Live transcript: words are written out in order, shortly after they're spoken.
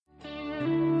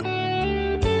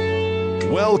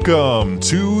Welcome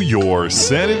to your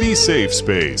Sanity Safe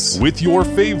Space with your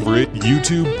favorite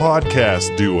YouTube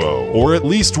podcast duo, or at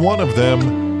least one of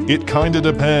them. It kinda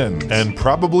depends, and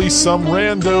probably some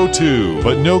rando too,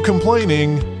 but no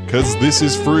complaining, cause this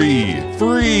is free.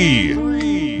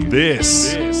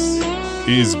 This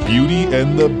is Beauty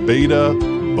and the Beta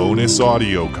bonus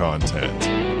audio content.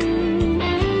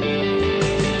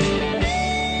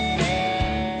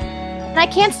 I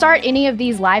can't start any of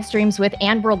these live streams with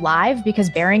 "and we're live" because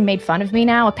Bering made fun of me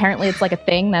now. Apparently it's like a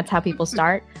thing. That's how people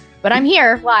start. But I'm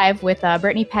here live with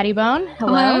Brittany Pettibone.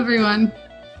 Hello, everyone.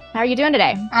 How are you doing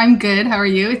today? I'm good. How are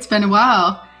you? It's been a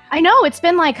while. I know. It's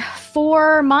been like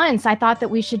 4 months. I thought that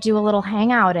we should do a little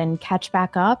hangout and catch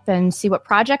back up and see what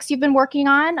projects you've been working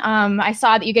on. I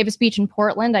saw that you gave a speech in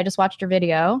Portland. I just watched your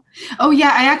video. Oh,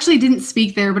 yeah. I actually didn't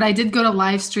speak there, but I did go to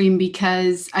live stream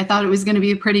because I thought it was going to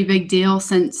be a pretty big deal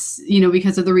since,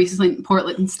 because of the recent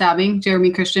Portland stabbing,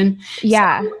 Jeremy Christian.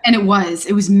 Yeah. So, and it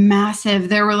was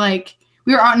massive.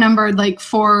 We were outnumbered like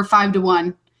 4 or 5 to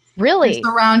 1. Really?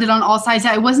 Surrounded on all sides.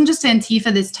 It wasn't just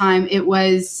Antifa this time. It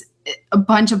was a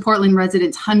bunch of Portland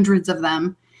residents, hundreds of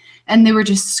them. And they were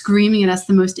just screaming at us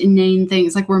the most inane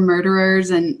things, like we're murderers.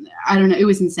 And I don't know, it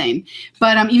was insane.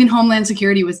 But even Homeland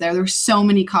Security was there. There were so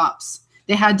many cops.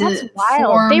 They had to. That's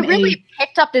wild. They really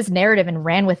picked up this narrative and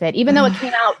ran with it, even though it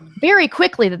came out very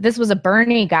quickly that this was a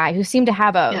Bernie guy who seemed to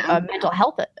have a mental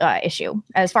health issue,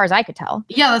 as far as I could tell.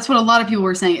 Yeah, that's what a lot of people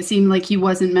were saying. It seemed like he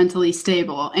wasn't mentally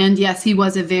stable. And yes, he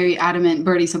was a very adamant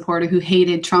Bernie supporter who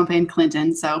hated Trump and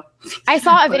Clinton. So I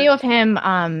saw a video of him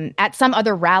at some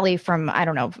other rally from, I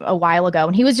don't know, a while ago,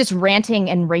 and he was just ranting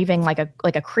and raving like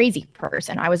a crazy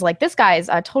person. I was like, this guy's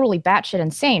totally batshit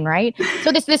insane, right?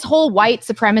 So this whole white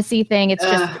supremacy thing, it's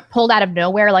just pulled out of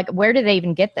nowhere. Like, where did they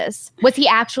even get this? Was he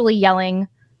actually yelling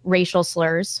racial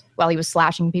slurs while he was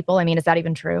slashing people? I mean, is that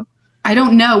even true? I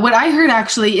don't know. What I heard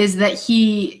actually is that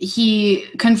he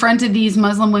confronted these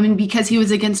Muslim women because he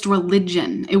was against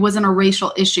religion. It wasn't a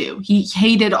racial issue. He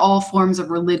hated all forms of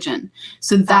religion.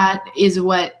 So that is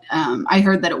what I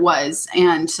heard that it was.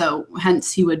 And so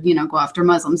hence he would, go after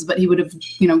Muslims, but he would have,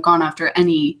 gone after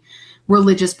any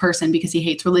religious person because he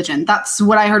hates religion. That's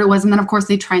what I heard it was. And then of course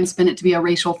they try and spin it to be a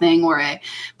racial thing or a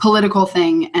political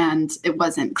thing. And it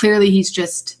wasn't. Clearly he's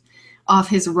just off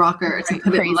his rocker, to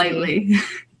put it lightly.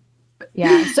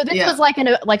 Yeah. So this was like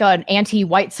an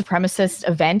anti-white supremacist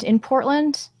event in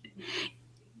Portland.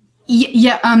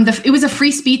 Yeah. It was a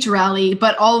free speech rally,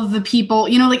 but all of the people,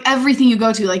 like everything you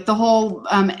go to, like the whole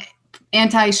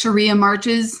anti-Sharia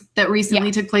marches that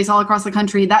recently took place all across the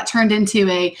country, that turned into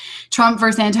a Trump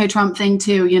versus anti-Trump thing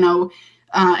too.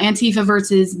 Antifa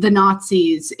versus the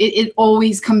Nazis. It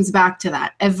always comes back to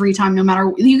that every time, no matter,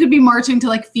 you could be marching to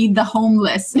like feed the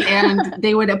homeless and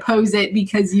they would oppose it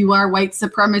because you are white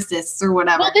supremacists or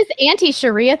whatever. Well, this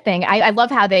anti-Sharia thing, I love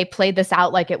how they played this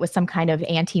out like it was some kind of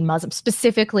anti-Muslim,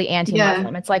 specifically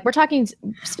anti-Muslim. It's like, we're talking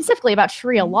specifically about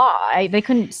Sharia law. They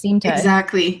couldn't seem to.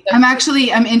 Exactly.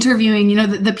 I'm interviewing,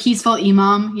 the peaceful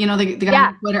imam, the guy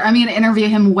on Twitter. I'm going to interview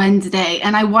him Wednesday,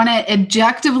 and I want to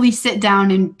objectively sit down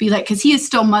and be like, because he is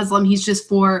still Muslim. He's just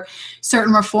for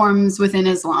certain reforms within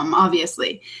Islam,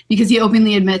 obviously, because he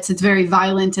openly admits it's very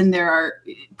violent and there are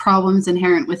problems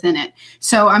inherent within it.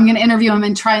 So I'm going to interview him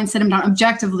and try and sit him down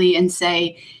objectively and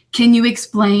say, can you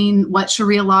explain what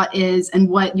Sharia law is and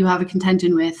what you have a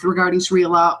contention with regarding Sharia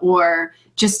law, or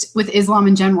just with Islam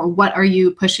in general? What are you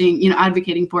pushing,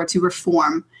 advocating for to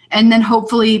reform? And then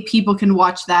hopefully people can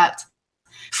watch that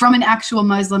from an actual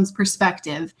Muslim's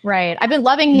perspective. Right. I've been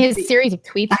loving his series of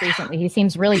tweets recently. He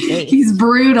seems really big. He's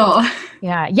brutal.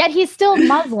 Yeah. Yet he's still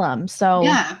Muslim. So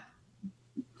yeah.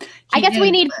 I guess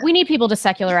we need people to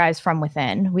secularize from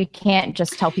within. We can't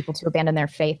just tell people to abandon their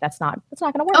faith. That's not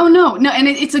going to work. Oh, no. And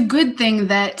it's a good thing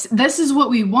that this is what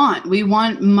we want. We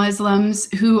want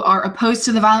Muslims who are opposed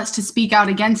to the violence to speak out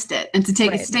against it and to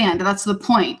take a stand. That's the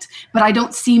point. But I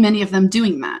don't see many of them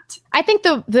doing that. I think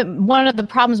the one of the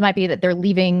problems might be that they're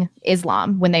leaving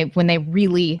Islam when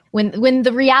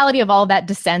the reality of all that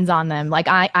descends on them. Like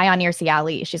Ayan Hirsi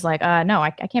Ali, she's like, no,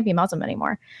 I can't be Muslim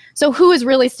anymore. So who is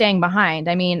really staying behind?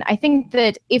 I mean, I think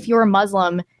that if you're a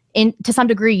Muslim, to some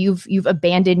degree, you've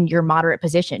abandoned your moderate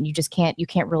position. You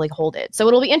can't really hold it. So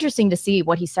it'll be interesting to see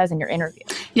what he says in your interview.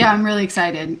 Yeah, I'm really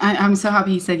excited. I'm so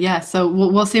happy he said yes. So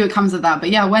we'll see what comes of that. But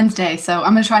yeah, Wednesday. So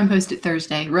I'm going to try and post it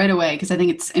Thursday right away because I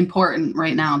think it's important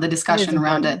right now, the discussion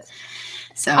around it.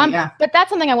 So yeah. But that's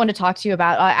something I want to talk to you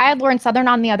about. I had Lauren Southern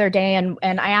on the other day and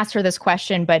I asked her this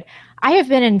question, but I have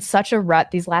been in such a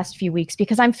rut these last few weeks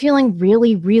because I'm feeling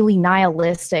really, really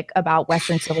nihilistic about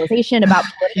Western civilization, about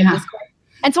political discourse.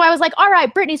 And so I was like, all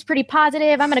right, Brittany's pretty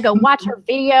positive. I'm going to go watch her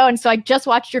video. And so I just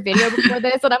watched your video before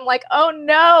this. And I'm like, oh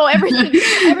no, everything's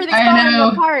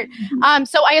falling apart.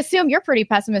 So I assume you're pretty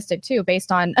pessimistic too,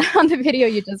 based on the video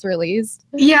you just released.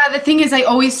 Yeah, the thing is, I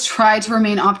always try to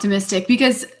remain optimistic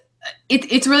because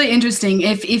it's really interesting.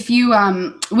 If you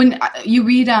when you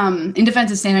read In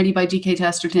Defense of Sanity by G.K.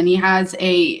 Chesterton, he has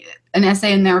an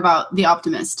essay in there about the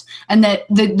optimist, and that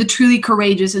the truly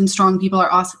courageous and strong people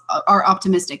are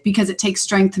optimistic, because it takes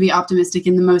strength to be optimistic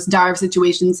in the most dire of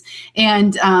situations.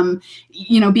 And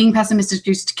being pessimistic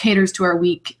just caters to our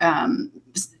weak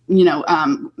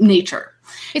nature.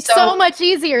 It's so much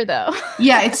easier though.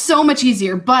 Yeah, it's so much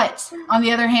easier. But on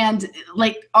the other hand,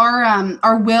 like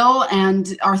our will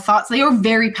and our thoughts, they are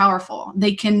very powerful.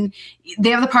 They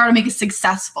have the power to make us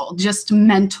successful, just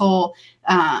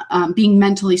being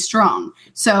mentally strong.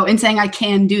 So in saying I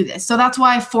can do this. So that's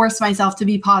why I force myself to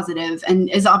be positive and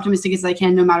as optimistic as I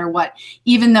can, no matter what,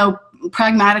 even though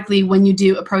pragmatically, when you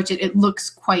do approach it, it looks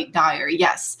quite dire.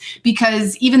 Yes,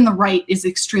 because even the right is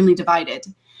extremely divided.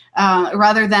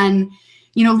 Rather than,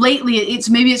 lately, it's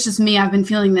just me. I've been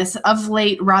feeling this of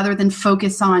late. Rather than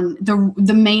focus on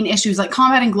the main issues like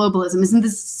combating globalism, isn't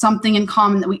this something in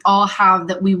common that we all have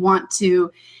that we want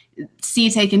to see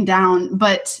taken down?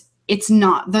 But it's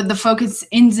not. The focus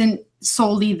isn't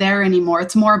solely there anymore.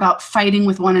 It's more about fighting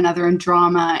with one another in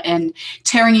drama and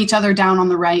tearing each other down on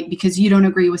the right because you don't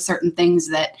agree with certain things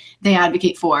that they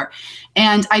advocate for.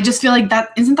 And I just feel like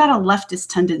isn't that a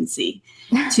leftist tendency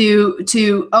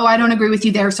to I don't agree with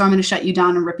you there, so I'm going to shut you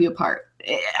down and rip you apart.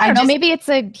 I don't know, maybe it's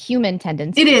a human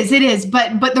tendency. It is.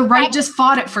 But the right just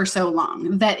fought it for so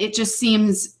long that it just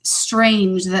seems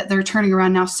strange that they're turning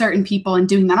around now certain people and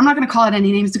doing that. I'm not going to call it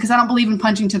any names because I don't believe in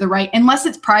punching to the right unless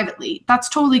it's privately. That's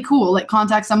totally cool. Like,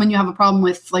 contact someone you have a problem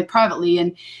with, like, privately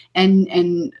and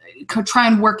try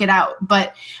and work it out.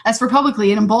 But as for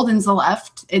publicly, it emboldens the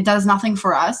left. It does nothing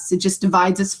for us. It just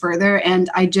divides us further. And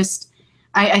I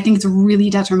think it's really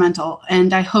detrimental.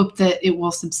 And I hope that it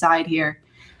will subside here.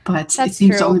 But it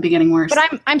seems to only be getting worse.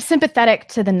 But I'm sympathetic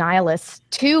to the nihilists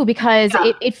too, because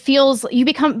it feels you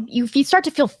start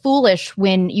to feel foolish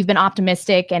when you've been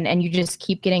optimistic and you just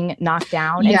keep getting knocked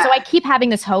down. And so I keep having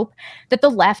this hope that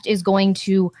the left is going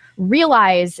to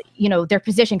realize, their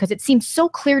position, because it seems so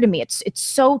clear to me. It's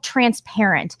so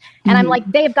transparent. And I'm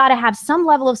like, they've got to have some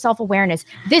level of self-awareness.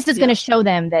 This is going to show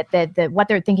them that what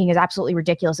they're thinking is absolutely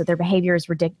ridiculous, that their behavior is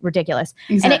ridiculous.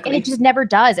 Exactly. And it just never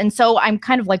does. And so I'm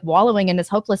kind of like wallowing in this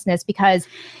hopelessness, because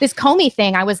this Comey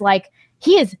thing, I was like,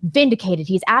 he is vindicated.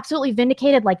 He's absolutely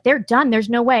vindicated. Like, they're done. There's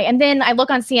no way. And then I look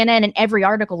on CNN and every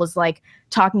article is like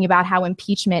talking about how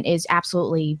impeachment is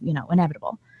absolutely,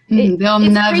 inevitable. They'll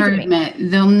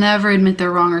never admit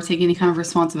they're wrong or take any kind of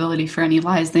responsibility for any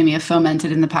lies they may have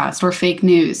fomented in the past or fake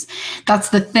news. That's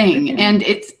the thing. And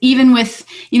it's even with,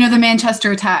 the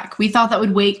Manchester attack, we thought that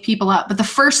would wake people up. But the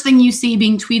first thing you see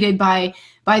being tweeted by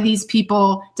these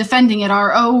people defending it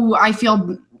are,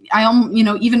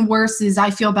 even worse is, I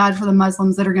feel bad for the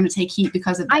Muslims that are going to take heat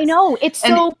because of this. I know. It's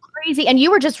so crazy. And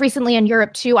you were just recently in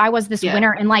Europe too. I was this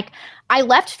winter, and I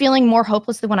left feeling more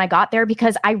hopeless than when I got there,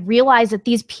 because I realized that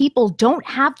these people don't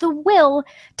have the will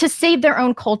to save their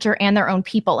own culture and their own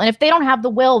people. And if they don't have the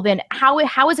will, then how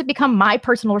has it become my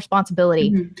personal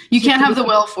responsibility? You can't have the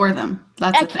will for them.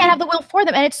 I can't have the will for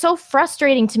them. And it's so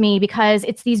frustrating to me, because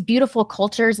it's these beautiful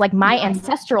cultures, like my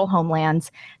ancestral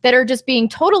homelands, that are just being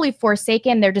totally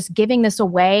forsaken. They're just giving this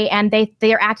away, and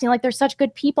they are acting like they're such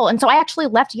good people. And so I actually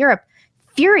left Europe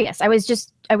furious. I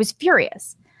was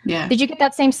furious. Yeah. Did you get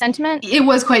that same sentiment? It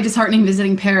was quite disheartening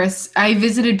visiting Paris. I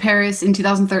visited Paris in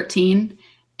 2013,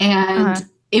 and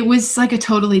it was like a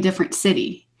totally different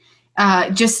city.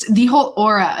 Just the whole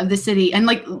aura of the city. And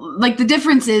like the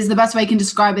difference is, the best way I can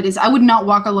describe it is, I would not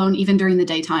walk alone even during the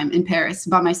daytime in Paris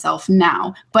by myself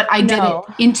now, but I did it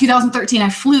in 2013. I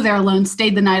flew there alone,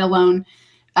 stayed the night alone.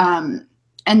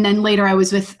 And then later I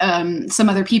was with some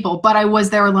other people, but I was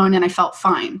there alone and I felt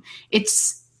fine.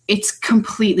 It's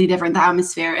completely different, the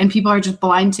atmosphere, and people are just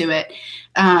blind to it.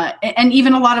 And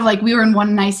even a lot of, we were in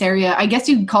one nice area, I guess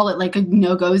you'd call it like a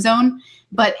no-go zone,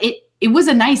 but it was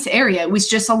a nice area. It was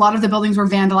just a lot of the buildings were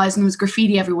vandalized and there was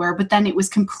graffiti everywhere, but then it was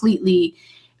completely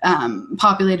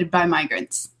populated by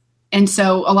migrants. And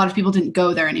so a lot of people didn't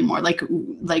go there anymore, like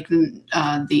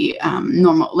the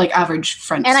normal, average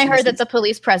French. And I heard that the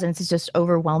police presence is just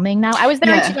overwhelming now. I was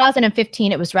there in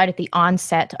 2015. It was right at the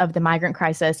onset of the migrant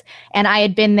crisis. And I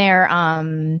had been there,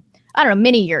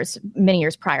 many years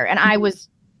prior. And I was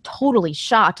totally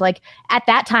shocked. Like, at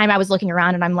that time I was looking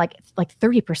around and I'm like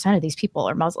 30% of these people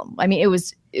are Muslim. I mean, it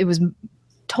was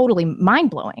totally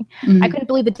mind-blowing. I couldn't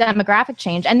believe the demographic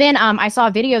change. And then I saw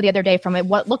a video the other day from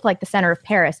what looked like the center of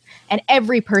Paris, and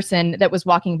every person that was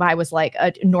walking by was like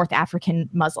a North African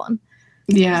Muslim.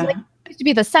 Yeah. Like, it used to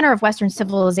be the center of Western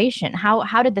civilization.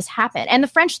 How did this happen? And the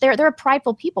French, they're a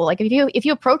prideful people. Like if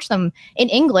you approach them in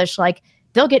English, like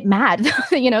they'll get mad.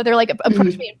 They're like,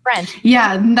 approach me in French.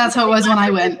 Yeah, that's how it was when I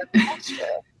went.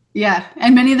 Yeah.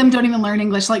 And many of them don't even learn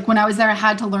English. Like when I was there, I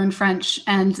had to learn French,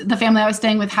 and the family I was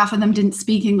staying with, half of them didn't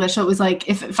speak English. So it was like,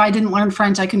 if I didn't learn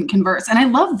French, I couldn't converse. And I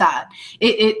love that.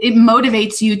 It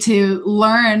motivates you to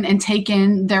learn and take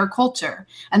in their culture.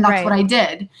 And that's what I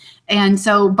did. And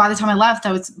so by the time I left,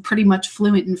 I was pretty much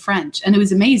fluent in French, and it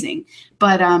was amazing.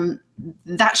 But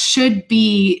that should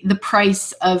be the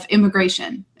price of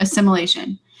immigration,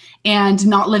 assimilation, and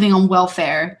not living on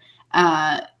welfare,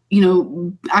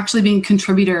 actually being a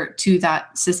contributor to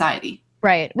that society.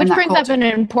 Right. Which brings up an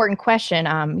important question.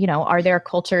 Are there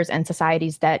cultures and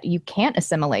societies that you can't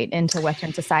assimilate into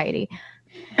Western society?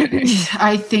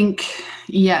 I think,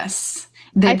 yes.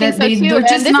 They're just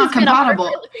and not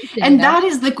compatible. And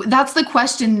that's the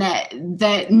question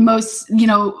that most,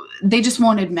 they just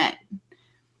won't admit.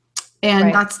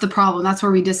 And that's the problem. That's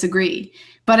where we disagree.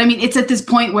 But I mean, it's at this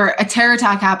point where a terror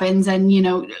attack happens and,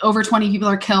 over 20 people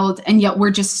are killed, and yet we're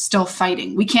just still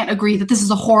fighting. We can't agree that this is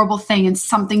a horrible thing and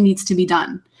something needs to be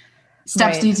done.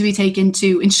 Steps need to be taken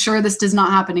to ensure this does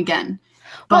not happen again.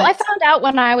 Well, I found out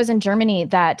when I was in Germany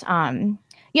that,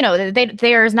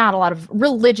 there's not a lot of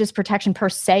religious protection per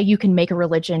se. You can make a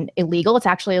religion illegal. It's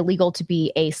actually illegal to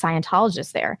be a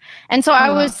Scientologist there. And so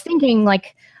I was thinking,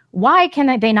 like, why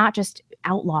can they not just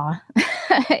outlaw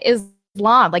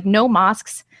Islam? Like, no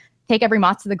mosques, take every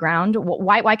mosque to the ground.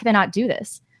 Why can they not do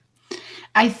this?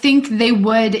 I think they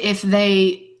would if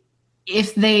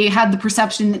they had the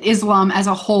perception that Islam as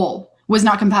a whole was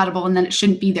not compatible and then it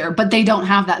shouldn't be there. But they don't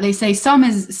have that. They say some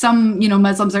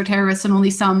Muslims are terrorists and only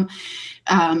some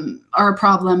are a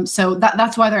problem. So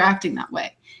that's why they're acting that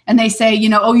way. And they say,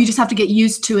 you just have to get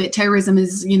used to it. Terrorism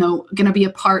is, going to be a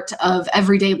part of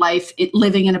everyday life,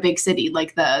 living in a big city,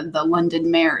 like the London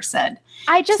mayor said.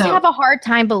 I just have a hard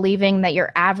time believing that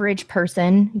your average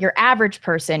person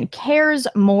cares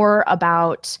more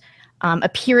about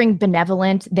appearing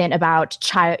benevolent than about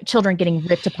children getting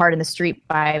ripped apart in the street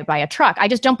by a truck. I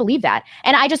just don't believe that.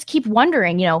 And I just keep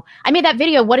wondering, I made that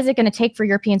video, what is it going to take for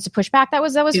Europeans to push back? That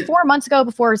was 4 months ago,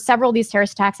 before several of these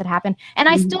terrorist attacks had happened. And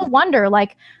I still wonder,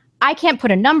 like, I can't put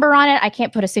a number on it. I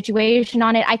can't put a situation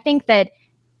on it. I think that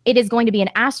it is going to be an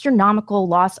astronomical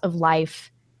loss of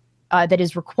life that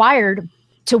is required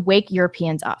to wake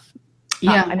Europeans up.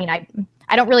 Yeah.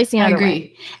 I don't really see another way. I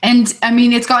agree. And I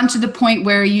mean, it's gotten to the point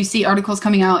where you see articles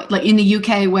coming out, like in the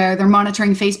UK, where they're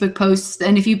monitoring Facebook posts.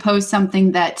 And if you post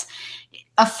something that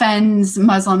offends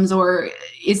Muslims or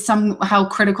is somehow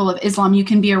critical of Islam, you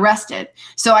can be arrested.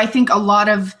 So I think a lot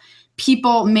of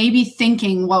people may be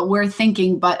thinking what we're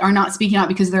thinking, but are not speaking out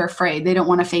because they're afraid. They don't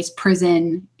want to face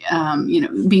prison,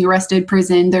 being arrested,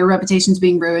 prison, their reputations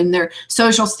being ruined, their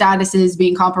social statuses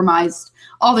being compromised,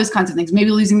 all those kinds of things,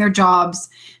 maybe losing their jobs.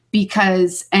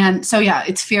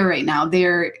 It's fear right now.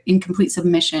 They're in complete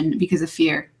submission because of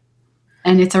fear.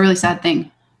 And it's a really sad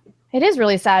thing. It is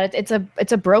really sad. It's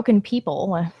a broken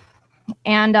people.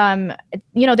 And,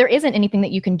 there isn't anything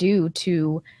that you can do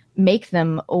to make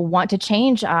them want to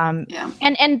change.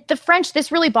 And the French,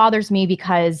 this really bothers me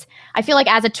because I feel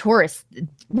like as a tourist,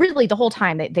 really the whole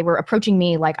time they were approaching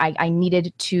me like I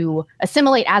needed to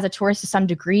assimilate as a tourist to some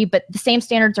degree, but the same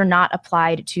standards are not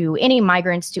applied to any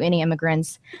migrants, to any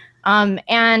immigrants.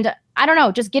 And I don't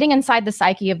know, just getting inside the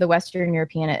psyche of the Western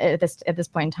European at this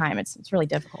point in time, it's really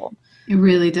difficult.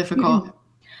 Really difficult.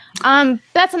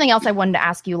 That's something else I wanted to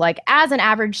ask you. Like, as an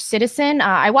average citizen,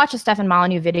 I watched a Stefan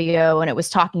Molyneux video, and it was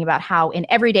talking about how in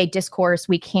everyday discourse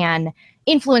we can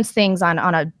influence things on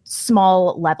a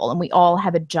small level, and we all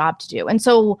have a job to do. And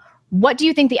so what do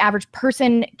you think the average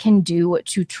person can do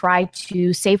to try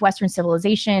to save Western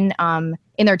civilization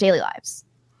in their daily lives?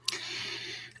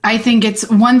 I think it's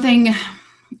one thing,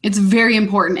 it's very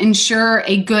important. Ensure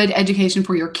a good education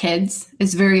for your kids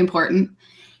is very important.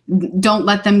 Don't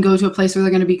let them go to a place where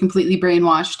they're going to be completely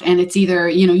brainwashed. And it's either,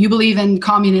 you believe in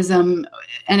communism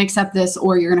and accept this,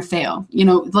 or you're going to fail.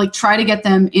 Try to get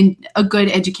them in a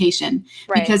good education,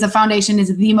 because a foundation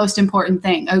is the most important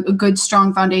thing, a good,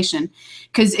 strong foundation.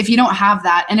 Because if you don't have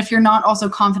that, and if you're not also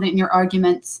confident in your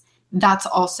arguments, that's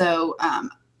also,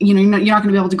 you're not going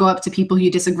to be able to go up to people who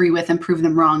you disagree with and prove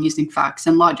them wrong using facts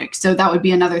and logic. So that would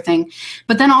be another thing.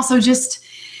 But then also just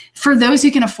for those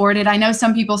who can afford it, I know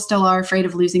some people still are afraid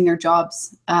of losing their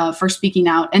jobs for speaking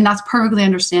out, and that's perfectly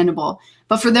understandable.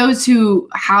 But for those who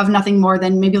have nothing more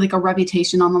than maybe like a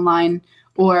reputation on the line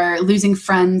or losing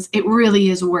friends, it really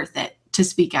is worth it to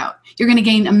speak out. You're going to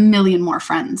gain a million more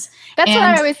friends. That's what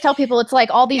I always tell people. It's like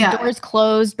all these doors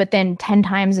closed, but then 10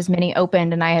 times as many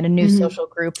opened. And I had a new social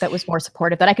group that was more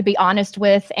supportive that I could be honest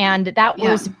with. And that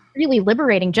was really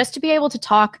liberating, just to be able to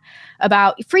talk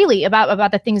freely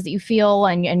about the things that you feel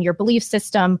and your belief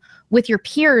system with your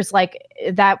peers. Like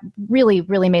that really,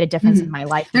 really made a difference in my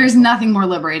life. There's nothing more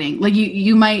liberating. Like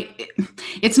you might,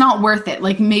 it's not worth it.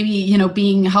 Like maybe,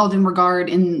 being held in regard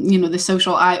in, the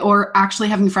social eye, or actually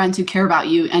having friends who care about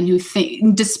you and who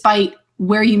think, despite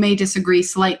where you may disagree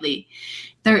slightly,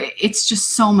 it's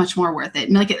just so much more worth it.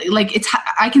 And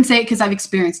I can say it because I've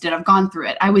experienced it. I've gone through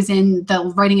it. I was in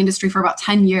the writing industry for about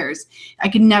 10 years. I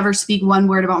could never speak one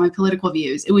word about my political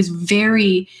views. It was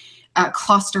very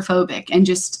claustrophobic and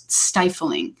just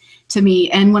stifling to me.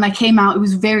 And when I came out, it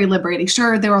was very liberating.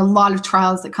 Sure, there were a lot of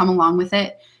trials that come along with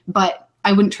it, but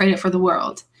I wouldn't trade it for the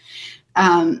world.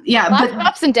 Lots of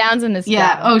ups and downs in this.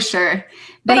 Yeah. Oh, sure.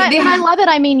 I love it.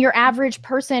 I mean, your average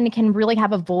person can really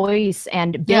have a voice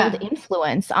and build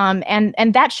influence.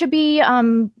 And that should be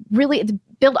really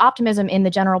build optimism in the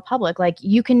general public. Like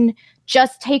you can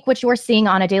just take what you're seeing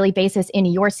on a daily basis in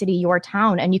your city, your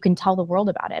town, and you can tell the world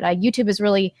about it. YouTube has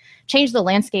really changed the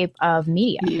landscape of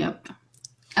media. Yep.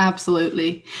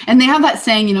 Absolutely. And they have that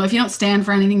saying, if you don't stand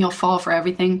for anything, you'll fall for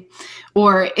everything.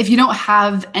 Or if you don't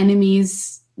have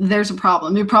enemies, there's a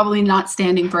problem. You're probably not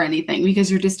standing for anything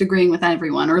because you're disagreeing with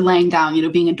everyone or laying down,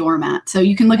 being a doormat. So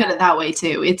you can look at it that way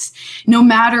too. It's no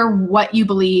matter what you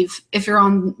believe, if you're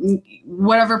on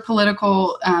whatever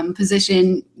political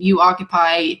position you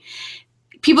occupy,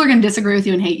 people are going to disagree with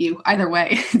you and hate you either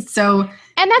way. So,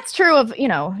 and that's true of,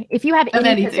 if you have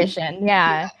any position.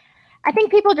 Yeah. I think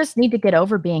people just need to get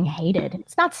over being hated.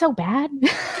 It's not so bad.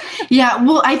 Yeah.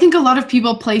 Well, I think a lot of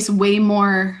people place way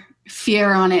more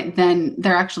fear on it than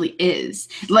there actually is.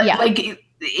 Like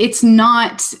it's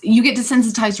not, you get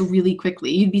desensitized really quickly.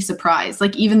 You'd be surprised.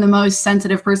 Like even the most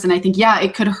sensitive person, I think,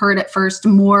 it could hurt at first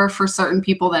more for certain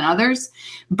people than others,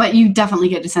 but you definitely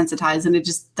get desensitized and it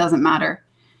just doesn't matter.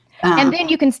 And then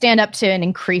you can stand up to an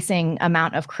increasing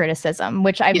amount of criticism,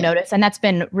 which I've noticed. And that's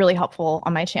been really helpful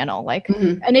on my channel. Like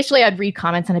initially I'd read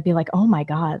comments and I'd be like, oh my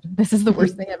God, this is the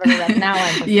worst thing I've ever read. Now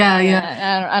I'm like,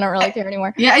 I don't really care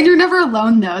anymore. Yeah. And you're never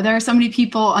alone though. There are so many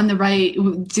people on the right,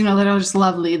 that are just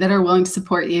lovely, that are willing to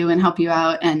support you and help you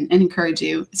out and encourage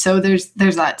you. So there's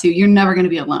that too. You're never going to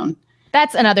be alone.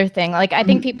 That's another thing. Like, I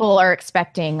think people are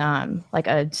expecting like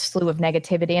a slew of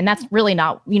negativity, and that's really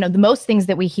not, the most things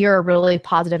that we hear are really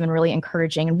positive and really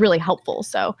encouraging and really helpful.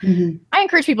 So I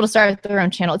encourage people to start their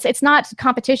own channel. It's not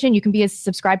competition. You can be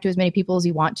subscribed to as many people as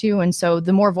you want to. And so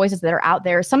the more voices that are out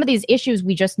there, some of these issues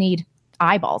we just need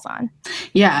eyeballs on.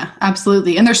 Yeah,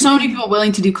 absolutely. And there's so many people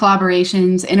willing to do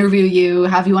collaborations, interview you,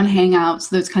 have you on Hangouts,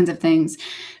 those kinds of things.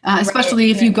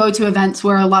 Especially if you go to events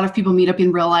where a lot of people meet up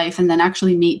in real life and then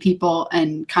actually meet people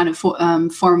and kind of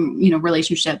form,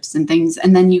 relationships and things.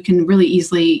 And then you can really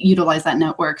easily utilize that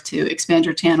network to expand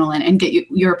your channel and get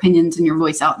your opinions and your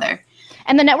voice out there.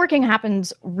 And the networking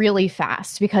happens really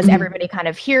fast because everybody kind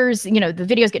of hears, the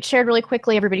videos get shared really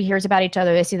quickly. Everybody hears about each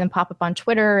other. They see them pop up on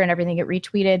Twitter and everything get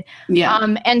retweeted.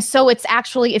 Yeah. And so it's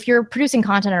actually, if you're producing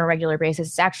content on a regular basis,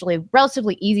 it's actually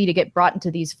relatively easy to get brought into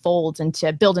these folds and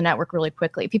to build a network really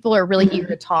quickly. People are really eager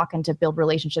to talk and to build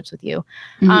relationships with you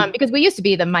because we used to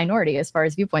be the minority as far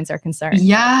as viewpoints are concerned.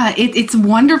 Yeah, it's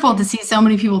wonderful to see so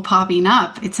many people popping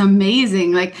up. It's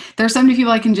amazing. Like there's so many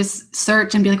people I can just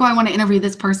search and be like, oh, I want to interview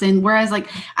this person. Whereas like,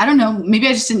 I don't know, maybe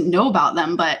I just didn't know about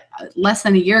them, but less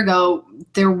than a year ago,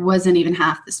 there wasn't even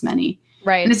half this many.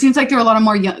 Right. And it seems like there are a lot of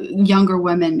more younger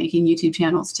women making YouTube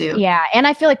channels too. Yeah. And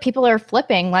I feel like people are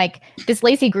flipping. Like this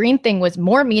Lacey Green thing was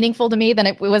more meaningful to me than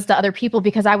it was to other people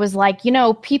because I was like,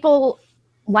 people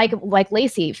like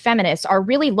Lacey, feminists, are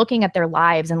really looking at their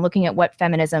lives and looking at what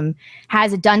feminism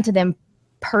has done to them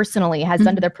personally, has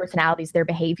done to their personalities, their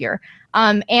behavior.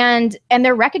 And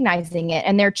they're recognizing it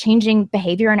and they're changing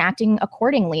behavior and acting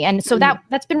accordingly. And so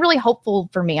that's been really hopeful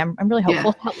for me. I'm really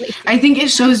hopeful about Lacey. I think it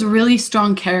shows really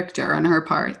strong character on her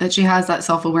part, that she has that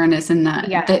self-awareness and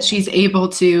that she's able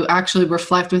to actually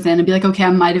reflect within and be like, okay,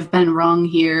 I might have been wrong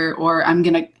here, or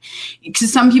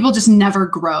because some people just never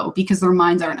grow because their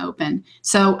minds aren't open.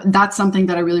 So that's something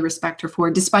that I really respect her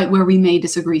for, despite where we may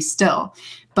disagree still.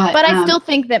 But I still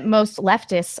think that most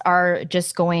leftists are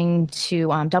just going to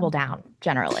double down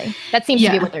generally. That seems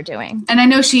to be what they're doing. And I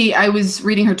know I was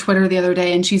reading her Twitter the other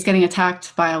day, and she's getting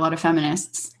attacked by a lot of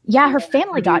feminists. Yeah, her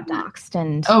family got doxxed.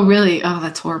 And oh, really? Oh,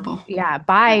 that's horrible. Yeah,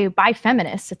 by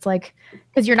feminists. It's like,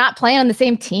 because you're not playing on the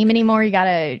same team anymore. You got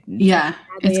to... Yeah,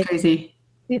 it's crazy.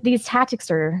 These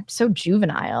tactics are so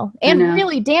juvenile and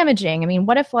really damaging. I mean,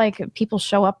 what if like people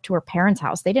show up to her parents'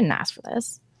 house? They didn't ask for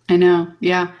this. I know.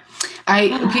 Yeah.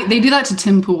 They do that to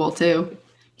Tim Pool too.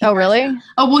 Oh, really?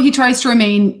 Oh, well, he tries to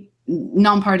remain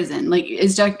nonpartisan, like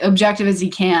as objective as he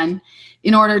can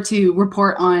in order to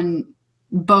report on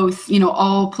both,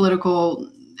 all political,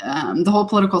 the whole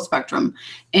political spectrum.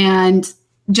 And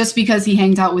just because he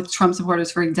hangs out with Trump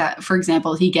supporters, for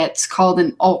example, he gets called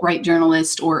an alt-right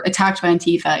journalist or attacked by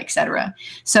Antifa, etc.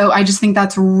 So I just think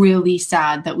that's really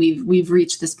sad that we've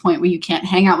reached this point where you can't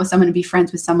hang out with someone and be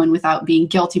friends with someone without being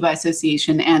guilty by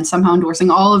association and somehow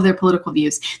endorsing all of their political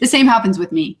views. The same happens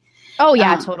with me. Oh,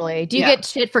 yeah, totally. Do you get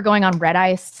shit for going on red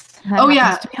ice? Oh,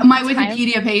 yeah. My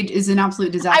Wikipedia page is an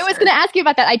absolute disaster. I was going to ask you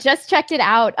about that. I just checked it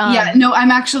out. I'm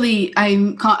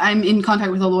in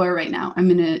contact with a lawyer right now. I'm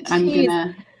gonna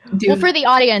do. Well, for the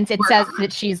audience, it says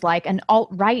that she's like an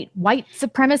alt-right white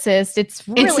supremacist.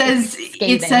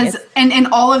 It says, and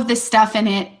all of this stuff in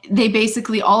it, they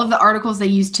basically, all of the articles they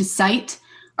use to cite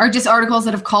are just articles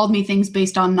that have called me things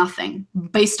based on nothing,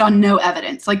 based on no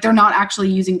evidence. Like they're not actually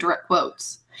using direct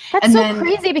quotes. That's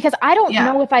crazy because I don't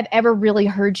know if I've ever really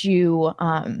heard you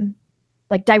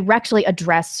like directly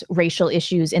address racial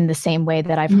issues in the same way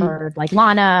that I've heard like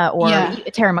Lana or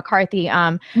Tara McCarthy.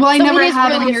 Well, I never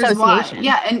have, and here's why.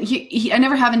 Yeah, and I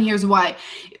never have, and here's why.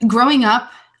 Growing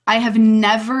up, I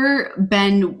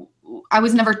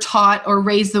was never taught or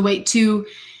raised the way to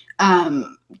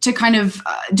kind of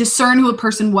discern who a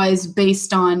person was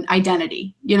based on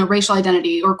identity, racial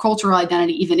identity or cultural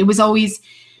identity even. It was always...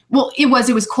 Well, it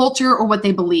was culture or what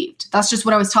they believed. That's just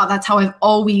what I was taught. That's how I've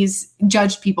always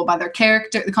judged people, by their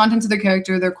character, the contents of their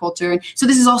character, their culture. And so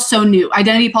this is all so new.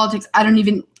 Identity politics, I don't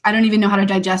even know how to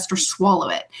digest or swallow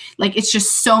it. Like it's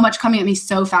just so much coming at me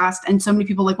so fast. And so many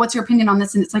people like, what's your opinion on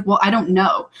this? And it's like, well, I don't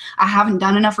know. I haven't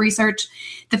done enough research.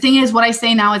 The thing is, what I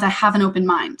say now is I have an open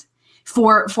mind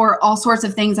for all sorts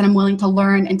of things, and I'm willing to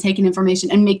learn and take in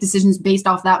information and make decisions based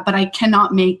off that. But I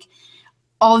cannot make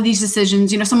all of these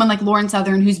decisions, someone like Lauren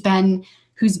Southern, who's been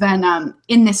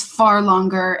in this far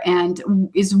longer and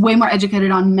is way more educated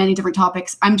on many different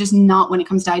topics. I'm just not when it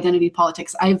comes to identity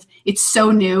politics. It's so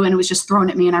new and it was just thrown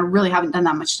at me, and I really haven't done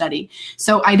that much study.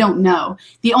 So I don't know.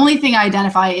 The only thing I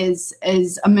identify is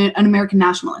an American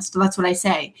nationalist. So that's what I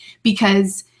say,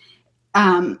 because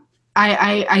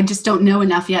I just don't know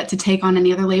enough yet to take on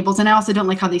any other labels. And I also don't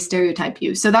like how they stereotype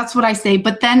you. So that's what I say.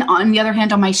 But then on the other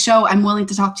hand, on my show, I'm willing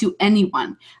to talk to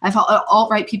anyone. I've had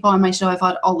alt-right people on my show. I've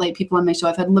had alt-right people on my show.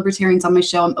 I've had libertarians on my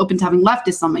show. I'm open to having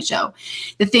leftists on my show.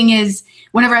 The thing is,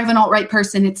 whenever I have an alt-right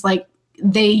person, it's like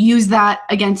they use that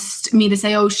against me to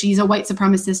say, oh, she's a white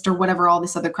supremacist or whatever, all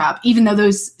this other crap, even though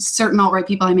those certain alt-right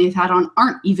people I may have had on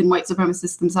aren't even white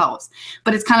supremacists themselves.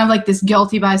 But it's kind of like this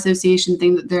guilty by association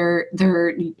thing that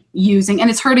they're using,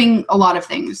 and it's hurting a lot of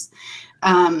things.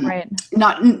 Right.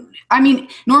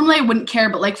 Normally I wouldn't care,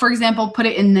 but like, for example, put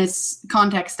it in this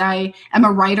context. I am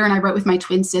a writer and I write with my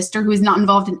twin sister who is not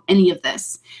involved in any of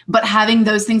this, but having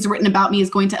those things written about me is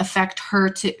going to affect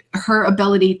her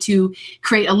ability to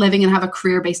create a living and have a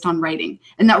career based on writing.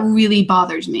 And that really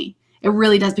bothers me. It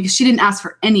really does, because she didn't ask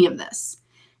for any of this.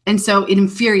 And so it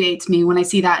infuriates me when I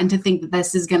see that, and to think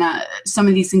that some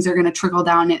of these things are gonna trickle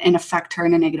down and affect her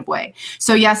in a negative way.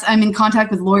 So yes, I'm in contact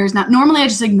with lawyers now. Normally I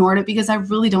just ignored it because I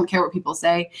really don't care what people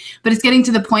say, but it's getting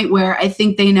to the point where I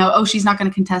think they know, oh, she's not gonna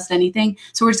contest anything,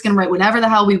 so we're just gonna write whatever the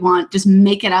hell we want, just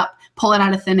make it up, pull it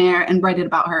out of thin air, and write it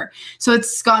about her. So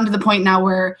it's gotten to the point now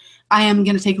where I am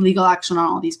going to take legal action on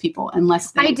all these people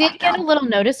unless they... I did get a little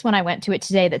notice when I went to it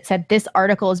today that said this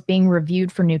article is being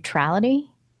reviewed for neutrality.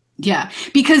 Yeah,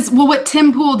 because, what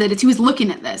Tim Pool did is he was looking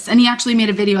at this, and he actually made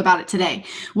a video about it today.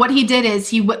 What he did is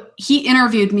he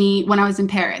interviewed me when I was in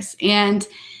Paris, and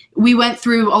we went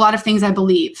through a lot of things I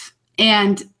believe,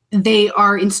 and they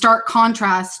are in stark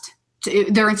contrast.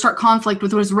 They're in stark conflict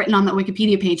with what is written on that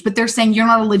Wikipedia page, but they're saying you're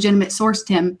not a legitimate source,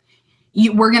 Tim.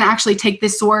 We're going to actually take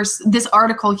this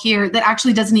article here that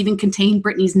actually doesn't even contain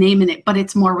Brittany's name in it, but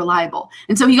it's more reliable.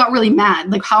 And so he got really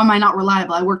mad. Like, how am I not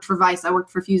reliable? I worked for Vice, I worked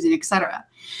for Fusing, etc.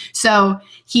 So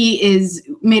he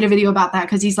made a video about that,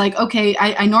 because he's like, okay,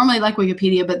 I normally like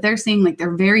Wikipedia, but they're saying like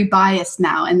they're very biased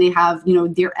now, and they have,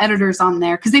 their editors on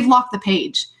there because they've locked the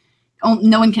page.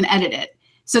 No one can edit it.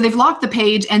 So they've locked the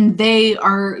page, and they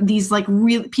are these like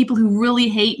real people who really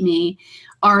hate me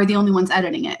are the only ones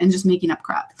editing it and just making up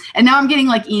crap. And now I'm getting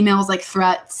like emails, like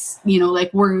threats,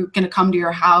 like we're going to come to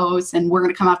your house and we're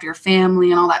going to come after your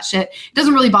family and all that shit. It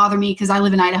doesn't really bother me because I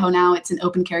live in Idaho now. It's an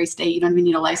open carry state. You don't even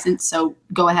need a license. So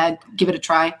go ahead, give it a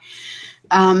try.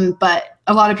 But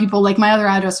a lot of people, like my other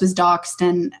address was doxed,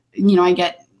 and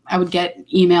I would get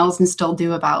emails and still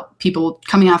do about people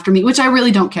coming after me, which I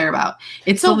really don't care about.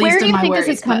 It's the least of my worries. So where do you think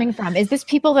this is coming from? Is this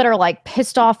people that are like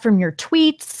pissed off from your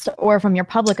tweets or from your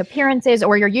public appearances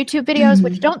or your YouTube videos,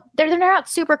 which they're not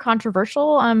super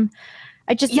controversial?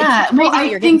 I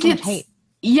think it's hate.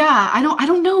 Yeah, I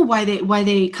don't know why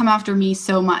they come after me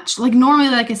so much. Like normally,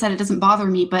 like I said, it doesn't bother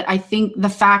me, but I think the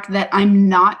fact that I'm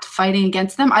not fighting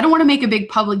against them, I don't want to make a big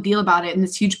public deal about it and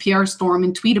this huge PR storm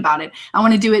and tweet about it. I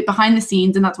want to do it behind the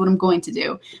scenes, and that's what I'm going to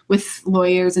do with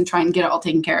lawyers and try and get it all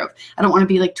taken care of. I don't want to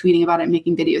be like tweeting about it and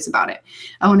making videos about it.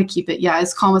 I want to keep it,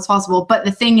 as calm as possible. But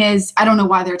the thing is, I don't know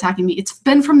why they're attacking me. It's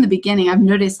been from the beginning. I've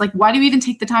noticed, like, why do you even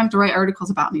take the time to write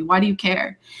articles about me? Why do you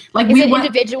care? Like, is it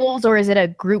individuals or is it a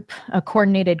group, a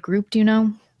coordinated group? Do you know?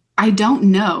 I don't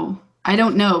know,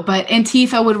 but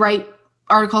Antifa would write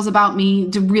articles about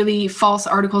me, to really false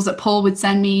articles that Poll would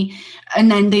send me, and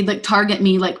then they'd like target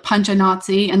me, like punch a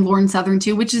Nazi, and Lauren Southern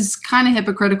too, which is kind of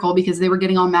hypocritical because they were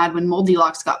getting all mad when Moldy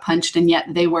Locks got punched, and yet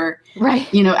they were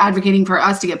advocating for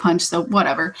us to get punched, so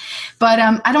whatever. But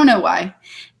I don't know why.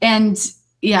 And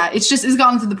it's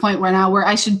gotten to the point where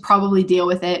I should probably deal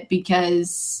with it,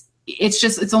 because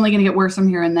it's only going to get worse from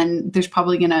here. And then there's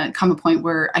probably going to come a point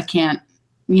where I can't,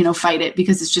 fight it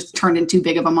because it's just turned into too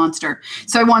big of a monster.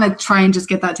 So I want to try and just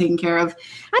get that taken care of.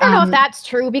 I don't know if that's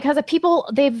true, because of people,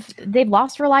 they've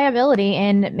lost reliability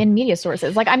in media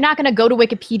sources. Like, I'm not going to go to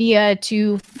Wikipedia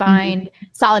to find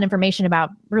solid information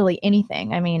about really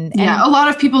anything. I mean, a lot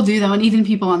of people do though. And even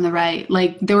people on the right,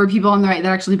 like there were people on the right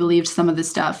that actually believed some of this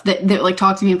stuff that like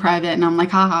talked to me in private, and I'm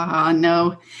like, ha ha ha,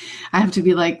 no. I have to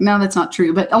be like, no, that's not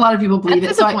true. But a lot of people believe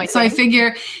it. So I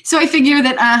figure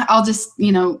that I'll just,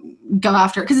 go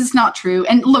after it because it's not true.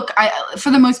 And look,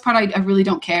 for the most part, I really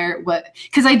don't care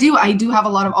because I do have a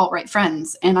lot of alt-right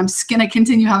friends, and I'm just going to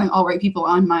continue having alt-right people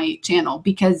on my channel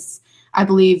because I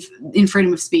believe in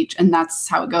freedom of speech, and that's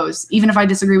how it goes. Even if I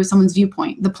disagree with someone's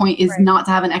viewpoint, the point is not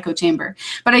to have an echo chamber.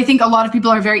 But I think a lot of people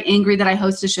are very angry that I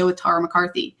host a show with Tara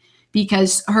McCarthy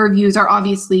because her views are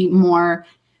obviously more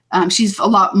she's a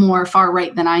lot more far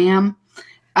right than I am.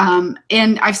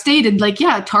 And I've stated, like,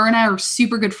 Tara and I are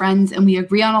super good friends, and we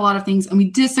agree on a lot of things and we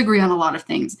disagree on a lot of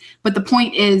things. But the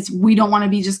point is, we don't want to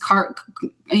be just cardboard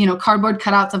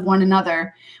cutouts of one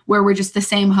another where we're just the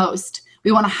same host.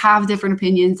 We want to have different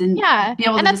opinions and be able to.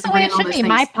 And that's the way it should be.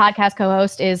 My podcast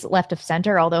co-host is left of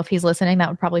center, although if he's listening, that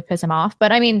would probably piss him off.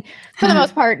 But I mean, for the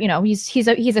most part, he's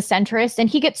a centrist, and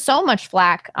he gets so much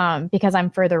flack because I'm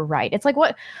further right. It's like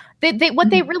what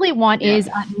they really want is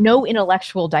no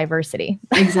intellectual diversity.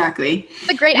 Exactly. It's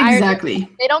a great irony.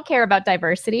 They don't care about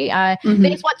diversity. They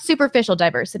just want superficial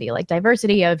diversity, like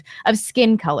diversity of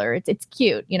skin color. It's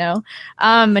cute,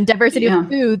 and diversity of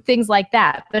food, things like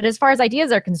that. But as far as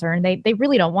ideas are concerned, they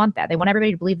really don't want that. They want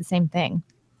everybody to believe the same thing.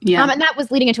 Yeah. And that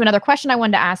was leading into another question I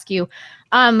wanted to ask you.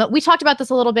 We talked about this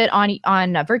a little bit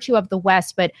on Virtue of the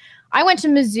West, but I went to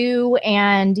Mizzou,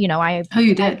 and Oh,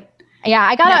 you did?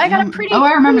 I got a pretty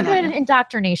good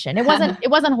indoctrination. It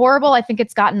wasn't horrible. I think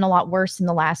it's gotten a lot worse in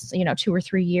the last 2 or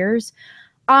 3 years.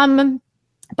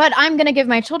 But I'm going to give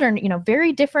my children,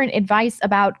 very different advice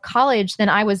about college than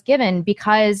I was given,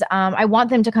 because I want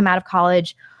them to come out of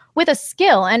college with a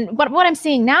skill. And what I'm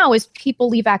seeing now is people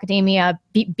leave academia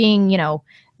being,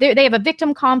 they have a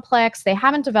victim complex. They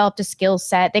haven't developed a skill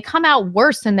set. They come out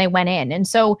worse than they went in. And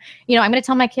so, I'm going to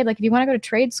tell my kid, like, if you want to go to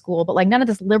trade school, but like none of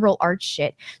this liberal arts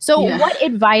shit. So what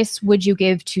advice would you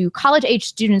give to college age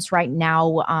students right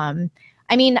now?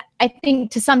 I mean, I think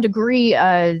to some degree,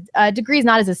 a degree is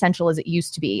not as essential as it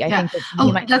used to be. I think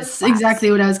that that's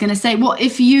exactly what I was going to say. Well,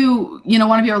 if you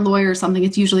want to be a lawyer or something,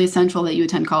 it's usually essential that you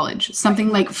attend college, something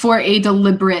like for a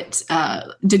deliberate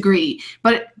degree.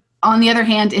 But on the other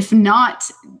hand, if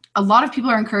not, a lot of people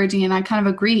are encouraging, and I kind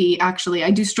of agree, actually,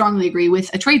 I do strongly agree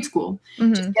with a trade school.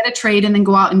 Just get a trade and then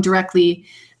go out and directly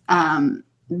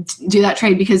do that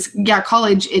trade, because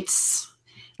college, it's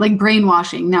like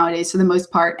brainwashing nowadays for the most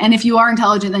part. And if you are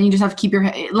intelligent, then you just have to keep your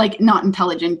head, like, not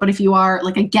intelligent, but if you are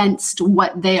like against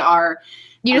what they are,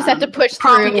 you just have to push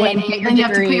through, then you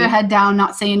have to put your head down,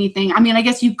 not say anything. I mean, I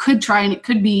guess you could try, and it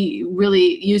could be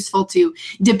really useful to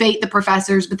debate the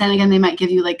professors, but then again, they might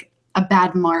give you like a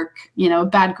bad mark, a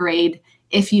bad grade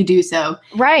if you do so.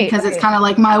 Right. Because it's kind of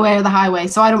like my way or the highway.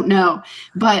 So I don't know.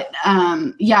 But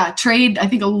trade, I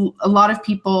think a lot of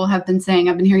people have been saying,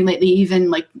 I've been hearing lately, even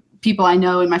like people I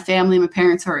know in my family, my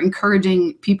parents are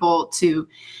encouraging people to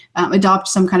adopt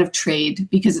some kind of trade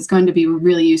because it's going to be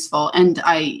really useful. And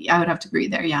I would have to agree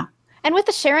there. Yeah. And with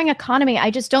the sharing economy, I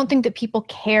just don't think that people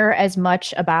care as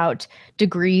much about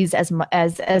degrees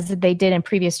as they did in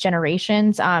previous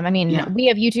generations. I mean, we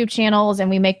have YouTube channels and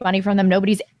we make money from them.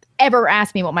 Nobody's ever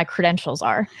asked me what my credentials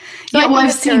are. So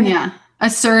I've seen a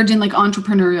surge in like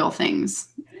entrepreneurial things,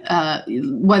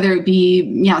 whether it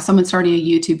be someone starting a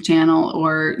YouTube channel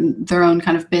or their own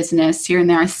kind of business here and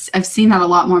there. I've seen that a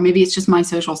lot more. Maybe it's just my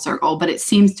social circle, but it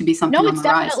seems to be something on the rise. No,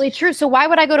 it's definitely true. So why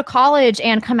would I go to college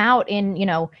and come out in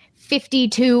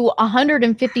 $50,000 to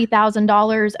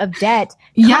 $150,000 of debt?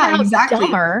 Exactly.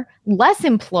 Dumber, less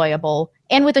employable,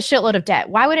 and with a shitload of debt.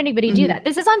 Why would anybody do that?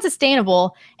 This is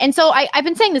unsustainable. And so I've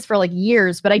been saying this for like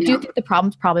years, but I do think the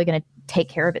problem's probably going to take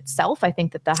care of itself. I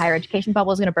think that the higher education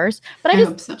bubble is going to burst, but I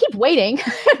just keep waiting.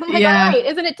 I'm like, all right,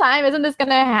 isn't it time? Isn't this going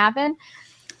to happen?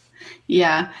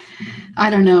 Yeah, I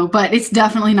don't know, but it's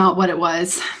definitely not what it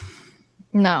was.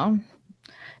 No,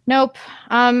 nope.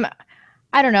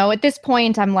 I don't know. At this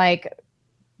point, I'm like,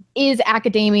 is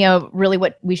academia really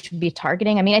what we should be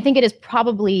targeting? I mean, I think it is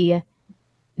probably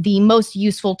the most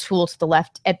useful tool to the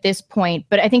left at this point.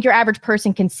 But I think your average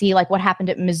person can see like what happened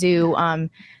at Mizzou,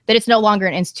 that it's no longer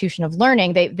an institution of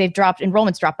learning.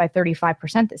 Enrollments dropped by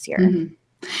 35% this year. Mm-hmm.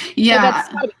 Yeah. So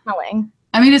that's gotta be telling.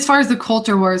 I mean, as far as the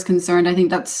culture war is concerned, I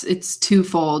think it's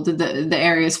twofold. The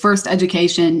areas: first,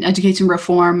 education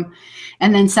reform,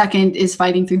 and then second is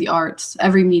fighting through the arts,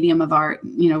 every medium of art.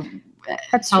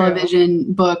 That's television,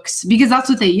 true. Books, because that's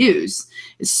what they use.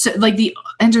 So, like the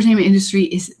entertainment industry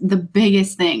is the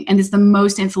biggest thing, and it's the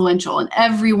most influential. And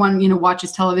everyone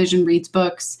watches television, reads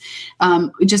books,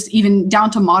 just even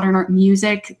down to modern art,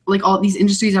 music. Like all these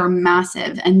industries are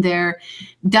massive, and they're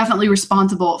definitely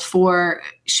responsible for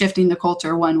shifting the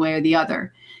culture one way or the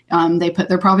other. They put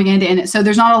their propaganda in it. So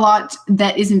there's not a lot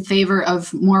that is in favor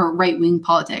of more right-wing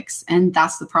politics. And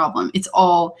that's the problem. It's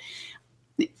all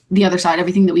the other side,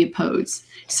 everything that we oppose.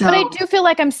 So, but I do feel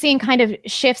like I'm seeing kind of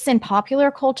shifts in popular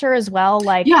culture as well.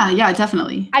 Like, yeah,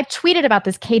 definitely. I've tweeted about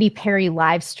this Katy Perry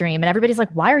live stream and everybody's like,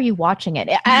 why are you watching it?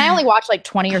 And I only watched like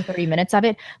 20 or 30 minutes of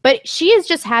it, but she is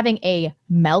just having a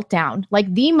meltdown,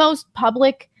 like the most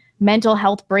public mental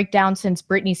health breakdown since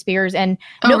Britney Spears. And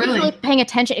nobody's really paying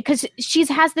attention because she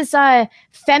has this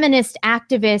feminist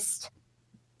activist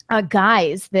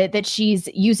guise that she's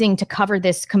using to cover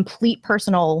this complete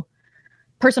personal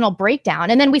breakdown.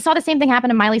 And then we saw the same thing happen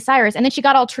to Miley Cyrus. And then she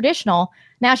got all traditional.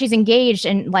 Now she's engaged.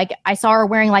 And like, I saw her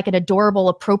wearing like an adorable,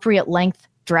 appropriate length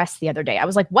dress the other day. I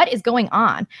was like, what is going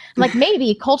on? Like,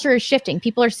 maybe culture is shifting.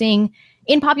 People are seeing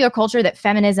in popular culture that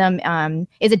feminism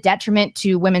is a detriment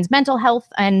to women's mental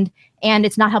health and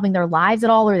it's not helping their lives at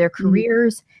all or their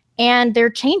careers. And they're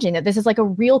changing it. This is like a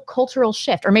real cultural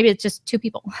shift, or maybe it's just two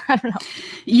people. I don't know.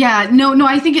 Yeah, no,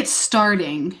 I think it's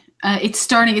starting.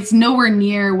 It's nowhere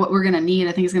near what we're going to need.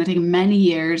 I think it's going to take many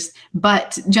years,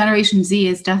 but Generation Z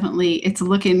is definitely,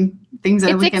 things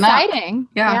are looking exciting. Up.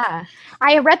 Yeah.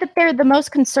 I read that they're the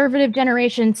most conservative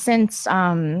generation since,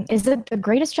 is it the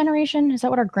greatest generation? Is that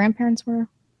what our grandparents were?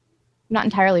 I'm not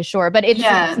entirely sure, but it's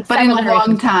but in a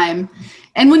long time.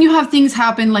 And when you have things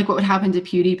happen like what would happen to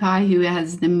PewDiePie, who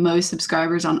has the most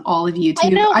subscribers on all of YouTube,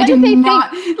 I do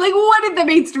not like. What did the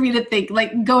mainstream media think?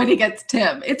 Like going against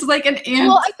him, it's like an ant.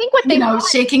 Well, I think what they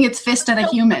shaking its fist at a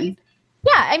human.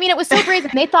 Yeah, I mean, it was so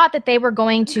brazen. They thought that they were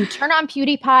going to turn on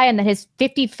PewDiePie and that his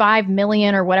 55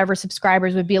 million or whatever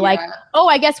subscribers would be like, oh,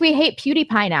 I guess we hate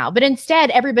PewDiePie now. But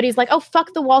instead, everybody's like, oh,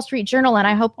 fuck the Wall Street Journal, and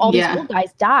I hope all these old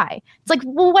guys die. It's like,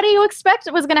 well, what do you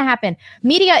expect was going to happen?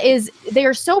 Media they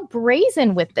are so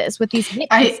brazen with this, with these hit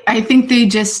pieces. I think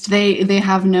they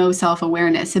have no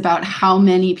self-awareness about how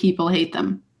many people hate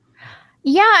them.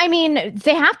 Yeah, I mean,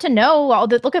 they have to know.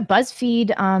 Look at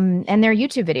BuzzFeed and their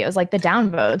YouTube videos, like the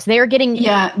downvotes. They are getting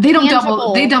they don't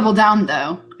double. They double down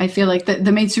though. I feel like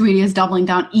the mainstream media is doubling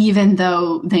down, even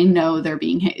though they know they're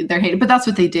hated. But that's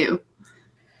what they do.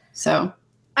 So,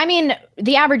 I mean,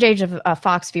 the average age of a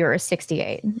Fox viewer is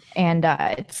 68, and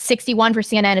it's 61 for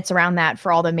CNN. It's around that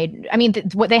for all the major. I mean,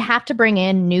 what they have to bring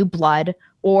in new blood,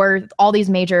 or all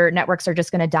these major networks are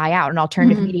just going to die out, and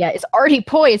alternative media is already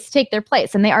poised to take their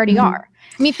place, and they already are.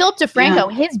 I mean, Philip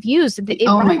DeFranco, his views, it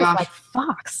runs like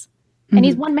Fox. And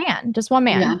he's one man, just one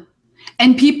man. Yeah.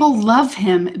 And people love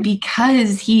him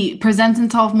because he presents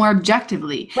himself more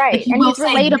objectively. Right. Like and he's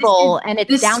relatable and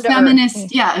it's down to feminist,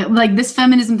 earth. Yeah, like this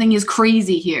feminism thing is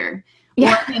crazy here.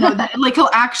 Yeah. Or, like he'll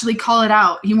actually call it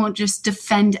out. He won't just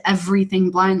defend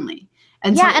everything blindly.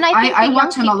 And yeah, so and I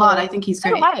watch him a lot. I think he's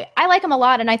great. I like him a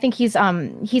lot, and I think he's a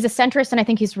centrist, and I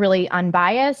think he's really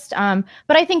unbiased.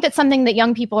 But I think that something that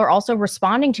young people are also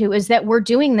responding to is that we're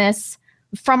doing this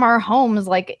from our homes.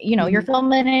 Like, you're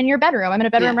filming in your bedroom. I'm in a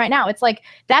bedroom right now. It's like,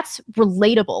 that's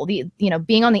relatable.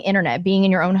 Being on the internet, being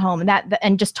in your own home,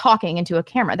 and just talking into a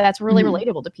camera, that's really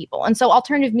relatable to people. And so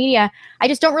alternative media, I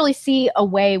just don't really see a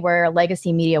way where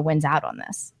legacy media wins out on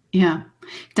this. Yeah,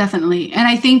 definitely. And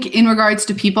I think in regards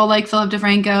to people like Philip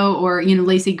DeFranco or,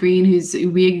 Lacey Green, who's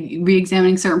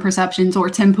re-examining certain perceptions, or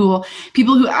Tim Pool,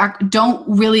 people who don't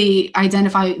really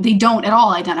they don't at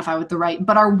all identify with the right,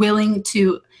 but are willing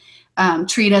to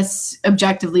treat us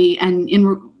objectively, and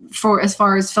for as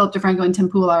far as Philip DeFranco and Tim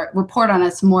Pool report on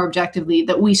us more objectively,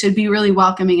 that we should be really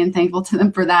welcoming and thankful to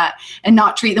them for that, and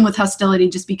not treat them with hostility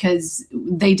just because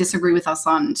they disagree with us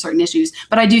on certain issues.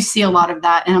 But I do see a lot of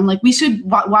that, and I'm like,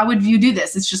 why would you do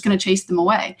this? It's just going to chase them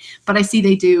away. But I see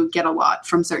they do get a lot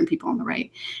from certain people on the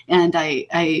right, and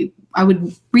I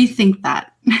would rethink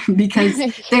that because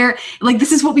they're like,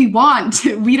 this is what we want.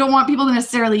 We don't want people to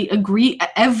necessarily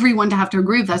everyone to have to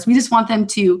agree with us. We just want them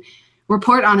to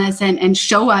report on us and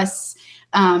show us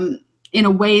in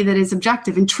a way that is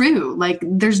objective and true. Like,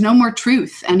 there's no more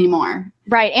truth anymore.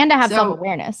 Right. And to have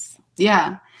self-awareness.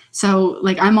 Yeah. So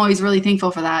like, I'm always really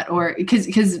thankful for that, or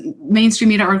because mainstream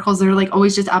media articles that are like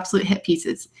always just absolute hit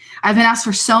pieces. I've been asked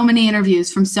for so many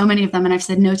interviews from so many of them, and I've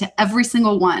said no to every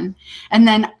single one. And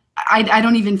then I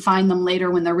don't even find them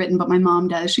later when they're written, but my mom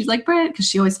does. She's like, Britt, because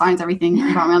she always finds everything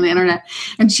about me on the internet,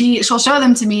 and she'll show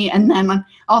them to me, and then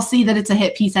I'll see that it's a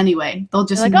hit piece anyway. They'll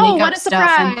just make up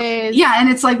stuff. And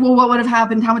it's like, well, what would have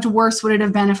happened? How much worse would it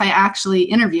have been if I actually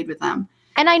interviewed with them?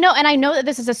 And I know that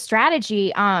this is a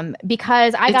strategy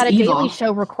because I got a Daily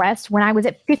Show request when I was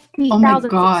at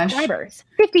 50,000 subscribers.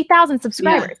 50,000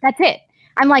 subscribers. Yeah. That's it.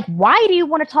 I'm like, why do you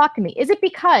want to talk to me? Is it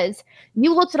because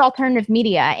you looked at alternative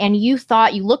media and you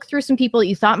looked through some people that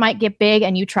you thought might get big,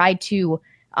 and you tried to,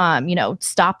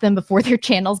 stop them before their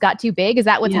channels got too big? Is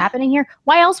that what's happening here?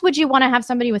 Why else would you want to have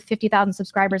somebody with 50,000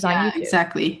 subscribers on YouTube?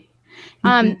 Exactly.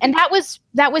 And that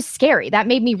was scary. That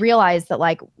made me realize that,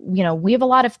 like, we have a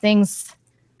lot of things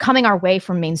coming our way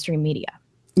from mainstream media.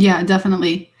 Yeah,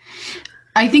 definitely.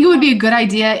 I think it would be a good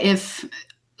idea if,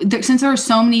 since there are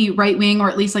so many right-wing, or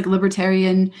at least like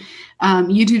libertarian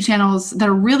YouTube channels that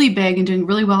are really big and doing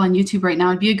really well on YouTube right now,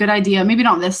 it'd be a good idea, maybe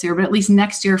not this year, but at least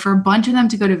next year, for a bunch of them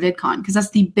to go to VidCon, because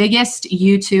that's the biggest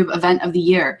YouTube event of the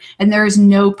year. And there is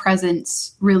no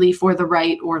presence really for the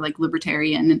right or like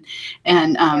libertarian.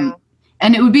 And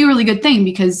it would be a really good thing,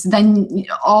 because then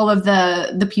all of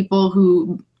the people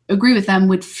who agree with them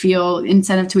would feel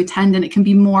incentive to attend, and it can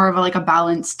be more of a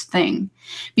balanced thing.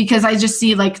 Because I just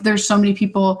see, like, there's so many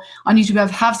people on YouTube who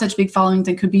have such big followings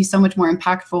and could be so much more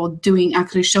impactful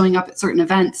actually showing up at certain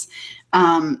events.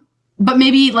 But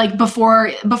maybe like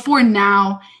before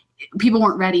now, people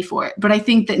weren't ready for it. But I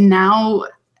think that now,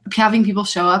 having people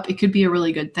show up, it could be a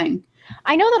really good thing.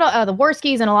 I know that the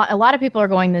Worskies and a lot of people are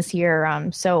going this year,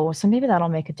 so maybe that'll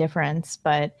make a difference.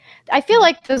 But I feel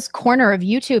like this corner of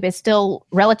YouTube is still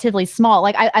relatively small.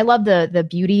 Like, I love the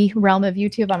beauty realm of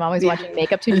YouTube. I'm always watching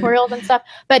makeup tutorials and stuff.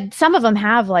 But some of them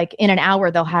have, like, in an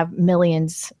hour, they'll have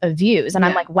millions of views. And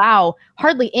I'm like, wow,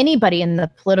 hardly anybody in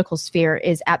the political sphere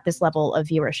is at this level of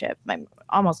viewership.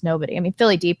 Almost nobody. I mean,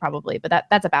 Philly D probably, but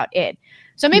that's about it.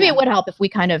 So maybe it would help if we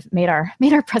kind of made our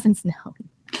presence known.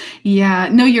 Yeah,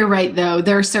 no, you're right, though.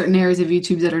 There are certain areas of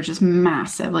YouTube that are just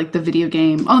massive, like the video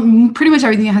game. Pretty much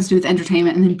everything that has to do with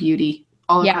entertainment, and then beauty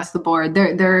all across the board.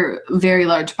 They're very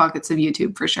large pockets of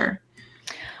YouTube for sure.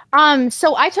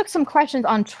 So I took some questions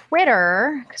on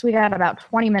Twitter, because we got about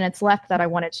 20 minutes left that I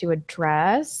wanted to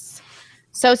address.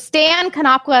 So Stan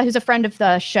Kanakwa, who's a friend of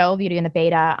the show, Beauty and the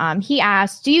Beta, he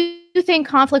asked, do you think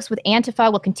conflicts with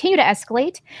Antifa will continue to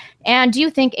escalate? And do you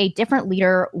think a different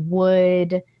leader would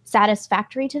be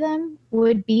satisfactory to them?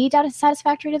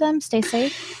 Stay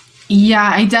safe? Yeah,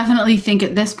 I definitely think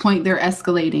at this point they're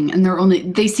escalating, and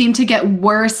they seem to get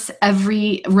worse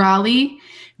every rally.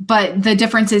 But the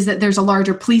difference is that there's a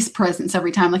larger police presence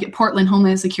every time. Like at Portland,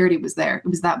 Homeland Security was there. It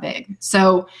was that big.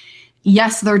 So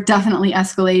yes, they're definitely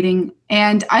escalating.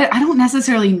 And I don't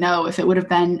necessarily know if it would have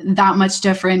been that much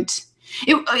different.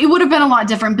 It would have been a lot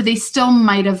different, but they still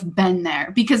might have been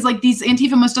there, because like these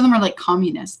Antifa, most of them are like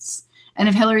communists. And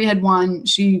if Hillary had won,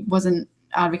 she wasn't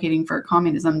advocating for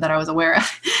communism that I was aware of.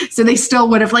 So they still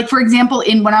would have, like, for example,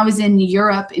 when I was in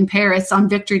Europe, in Paris on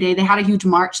Victory Day, they had a huge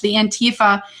march. The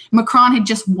Antifa, Macron had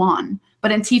just won.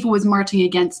 but Antifa was marching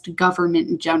against government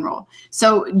in general.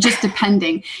 So just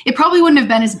depending. It probably wouldn't have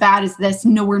been as bad as this,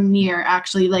 nowhere near,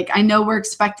 actually. Like, I know we're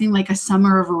expecting like a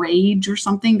summer of rage or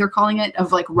something, they're calling it,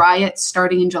 of like riots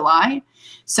starting in July.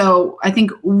 So I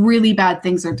think really bad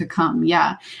things are to come.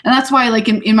 Yeah. And that's why, like,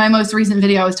 in my most recent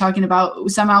video, I was talking about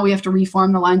somehow we have to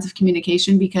reform the lines of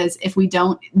communication, because if we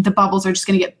don't, the bubbles are just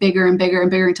going to get bigger and bigger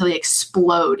and bigger until they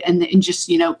explode and just,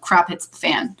 you know, crap hits the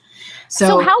fan.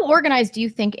 So how organized do you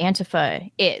think Antifa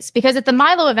is? Because at the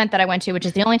Milo event that I went to, which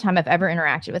is the only time I've ever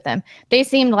interacted with them, they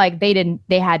seemed like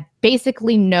they had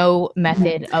basically no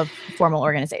method of formal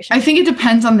organization. I think it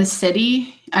depends on the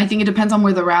city. I think it depends on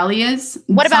where the rally is.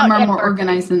 What about some are more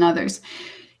organized than others?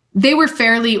 They were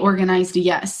fairly organized,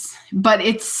 yes, but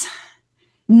it's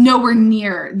nowhere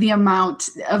near the amount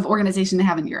of organization they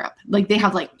have in Europe. Like, they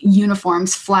have like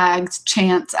uniforms, flags,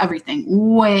 chants, everything.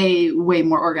 Way, way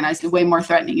more organized, way more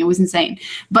threatening. It was insane.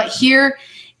 But here,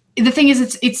 the thing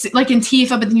is, it's like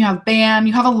Antifa, but then you have BAM.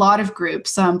 You have a lot of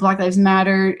groups. Black Lives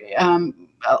Matter.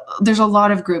 There's a lot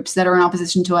of groups that are in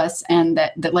opposition to us and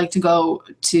that like to go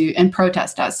to and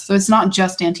protest us. So it's not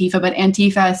just Antifa, but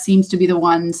Antifa seems to be the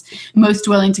ones most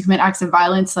willing to commit acts of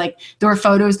violence. Like, there were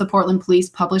photos the Portland police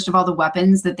published of all the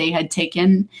weapons that they had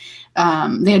taken.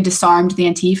 They had disarmed the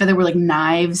Antifa. There were like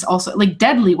knives, also like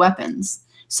deadly weapons.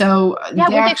 So yeah,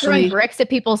 were they throwing bricks at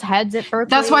people's heads at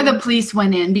Berkeley? That's why the police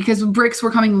went in, because bricks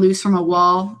were coming loose from a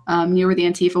wall near where the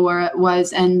Antifa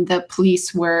was, and the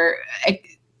police were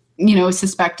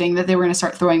suspecting that they were going to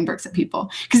start throwing bricks at people,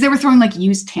 because they were throwing like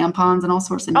used tampons and all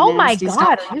sorts of nasty God,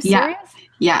 stuff. Are you serious?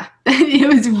 Yeah. It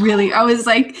was really, I was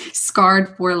like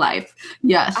scarred for life.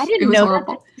 Yes. I didn't know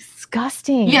horrible. That's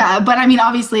disgusting. Yeah. But I mean,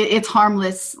 obviously it's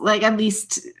harmless, like at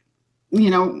least,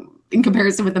 in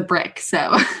comparison with a brick.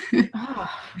 So God,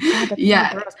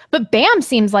 yeah. So but BAM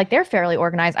seems like they're fairly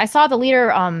organized. I saw the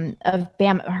leader of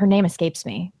BAM. Her name escapes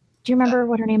me. Do you remember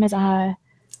what her name is?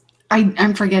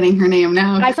 I'm forgetting her name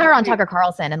now. I saw her on Tucker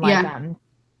Carlson and like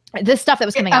this stuff that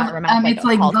was coming out. It's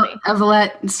like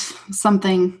Evelette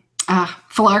something.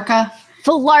 Falarka.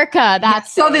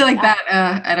 That's something like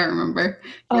that. I don't remember.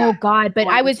 Oh God! But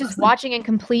I was just watching in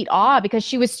complete awe, because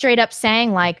she was straight up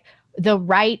saying like the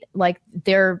right, like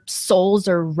their souls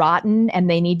are rotten and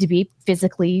they need to be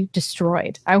physically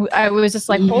destroyed. I was just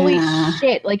like, holy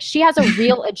shit! Like, she has a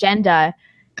real agenda.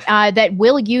 That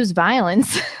will use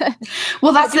violence.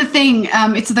 Well, that's the thing.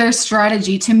 It's their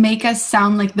strategy to make us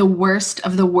sound like the worst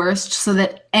of the worst, so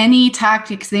that any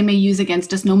tactics they may use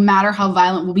against us, no matter how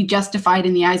violent, will be justified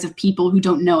in the eyes of people who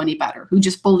don't know any better, who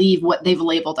just believe what they've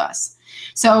labeled us.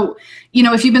 So,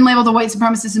 if you've been labeled a white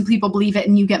supremacist and people believe it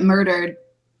and you get murdered,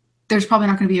 there's probably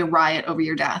not going to be a riot over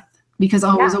your death, because, it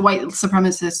was a white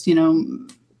supremacist,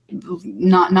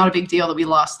 not a big deal that we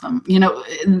lost them.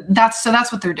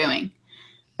 That's what they're doing.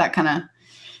 That kind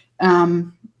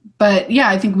of, but yeah,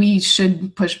 I think we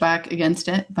should push back against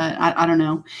it, but I don't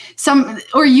know,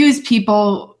 or use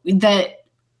people that,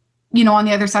 on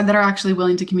the other side that are actually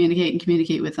willing to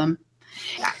communicate with them.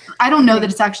 I don't know that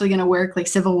it's actually going to work. Like,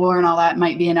 civil war and all that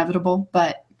might be inevitable,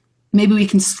 but maybe we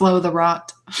can slow the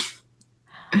rot.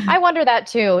 I wonder that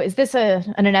too. Is this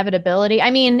an inevitability?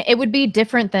 I mean, it would be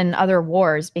different than other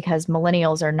wars, because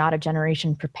millennials are not a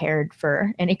generation prepared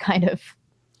for any kind of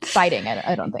fighting.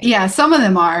 I don't think. Yeah, some of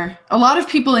them are. A lot of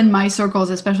people in my circles,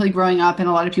 especially growing up, and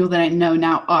a lot of people that I know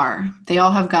now they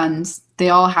all have guns. They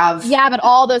all have. Yeah, but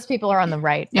all those people are on the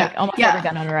right. Yeah, like almost every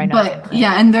gun owner I know. But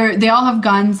yeah, and they all have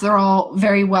guns. They're all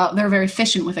they're very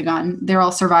efficient with a gun. They're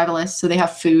all survivalists, so they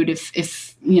have food.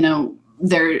 If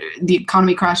the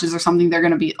economy crashes or something, they're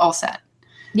going to be all set.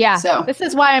 Yeah. So this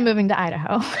is why I'm moving to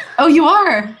Idaho. Oh, you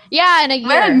are? Yeah, in a year.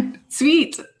 When?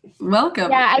 Sweet. Welcome.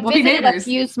 Yeah, I visited a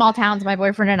few small towns, my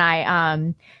boyfriend and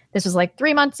I. This was like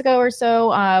 3 months ago or so.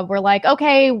 We're like,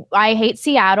 okay, I hate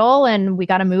Seattle and we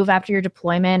got to move after your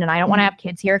deployment, and I don't want to have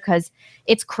kids here because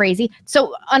it's crazy.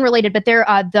 So unrelated, but there,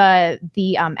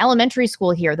 the elementary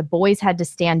school here, the boys had to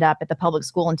stand up at the public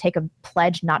school and take a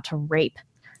pledge not to rape.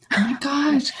 Oh my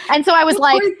gosh. And so I was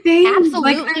like,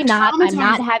 absolutely not. I'm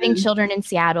not having children in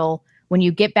Seattle. When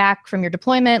you get back from your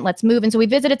deployment, let's move. And so we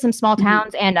visited some small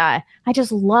towns, and I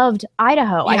just loved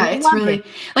Idaho. Yeah, it's really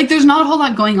like there's not a whole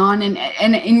lot going on, and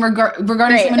in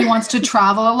regarding someone who wants to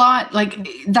travel a lot, like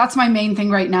that's my main thing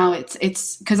right now.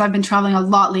 It's because I've been traveling a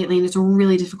lot lately, and it's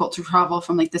really difficult to travel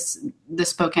from like the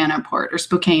Spokane airport, or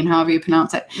Spokane, however you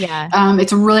pronounce it. Yeah.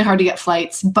 It's really hard to get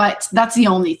flights, but that's the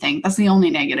only thing. That's the only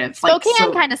negative.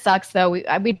 Spokane kind of sucks though.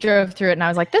 We drove through it, and I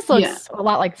was like, this looks a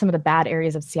lot like some of the bad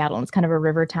areas of Seattle, and it's kind of a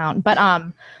river town. But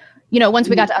once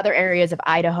we got to other areas of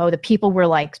Idaho, the people were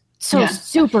like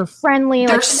super friendly.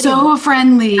 They're so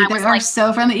friendly. They are like,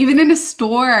 so friendly. Even in a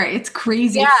store, it's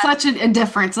crazy. Yeah. It's such a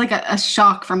difference, like a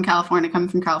shock from California, coming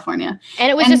from California.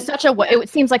 And it was just it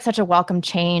seems like such a welcome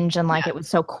change. And like, it was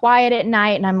so quiet at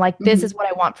night. And I'm like, this is what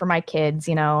I want for my kids.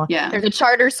 You know, there's a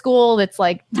charter school that's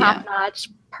like top notch.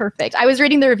 Perfect. I was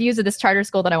reading the reviews of this charter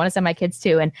school that I want to send my kids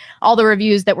to, and all the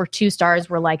reviews that were 2 stars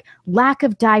were like, lack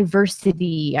of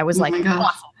diversity. I was like,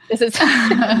 awesome. This is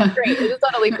great. This is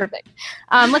totally perfect.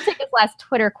 Let's take this last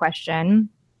Twitter question.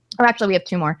 Or actually, we have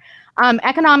 2 more.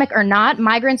 Economic or not,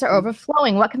 migrants are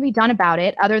overflowing. What can be done about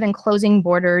it other than closing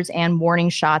borders and warning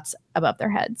shots above their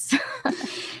heads?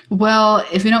 Well,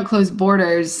 if we don't close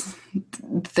borders,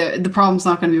 the problem's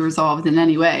not going to be resolved in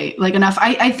any way. Like enough.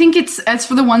 I think it's as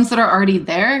for the ones that are already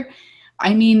there.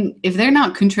 I mean, if they're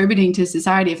not contributing to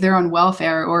society, if they're on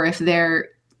welfare, or if they're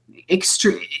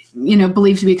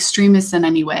believed to be extremists in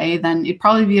any way, then it'd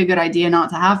probably be a good idea not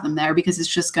to have them there, because it's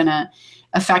just going to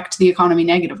affect the economy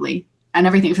negatively and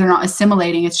everything. If they're not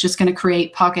assimilating, it's just going to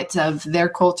create pockets of their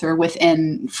culture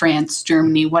within France,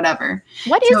 Germany, whatever.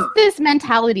 What is this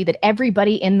mentality that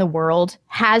everybody in the world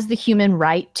has the human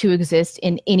right to exist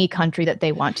in any country that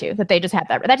they want to, that they just have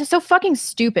that? That's just so fucking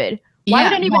stupid. Why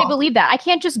would anybody believe that? I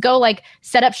can't just go like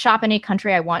set up shop in any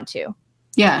country I want to.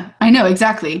 Yeah, I know,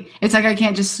 exactly. It's like I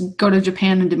can't just go to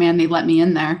Japan and demand they let me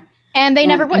in there. And they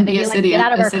never would. They'd be like, get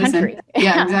out of our country.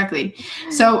 Yeah, exactly.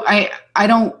 So I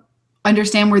don't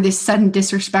understand where this sudden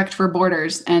disrespect for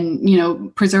borders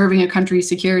and, preserving a country's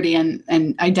security and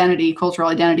identity, cultural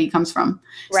identity comes from.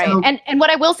 Right. So, and what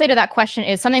I will say to that question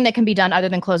is something that can be done other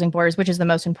than closing borders, which is the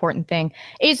most important thing,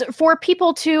 is for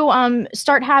people to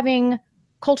start having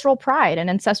cultural pride and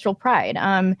ancestral pride.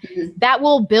 That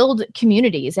will build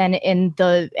communities, and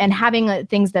having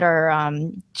things that are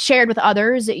shared with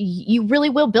others, you really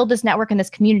will build this network and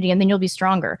this community, and then you'll be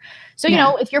stronger. So,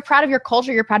 if you're proud of your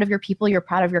culture, you're proud of your people, you're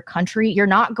proud of your country, you're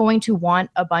not going to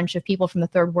want a bunch of people from the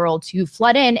third world to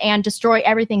flood in and destroy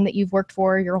everything that you've worked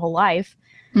for your whole life.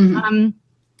 And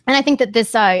I think that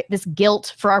this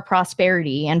guilt for our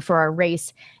prosperity and for our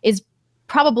race is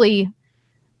probably,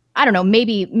 I don't know,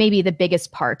 maybe the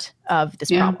biggest part of this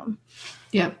problem.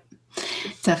 Yeah,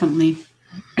 definitely.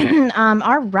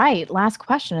 All right. Last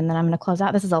question, and then I'm going to close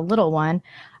out. This is a little one.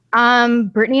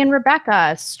 Brittany and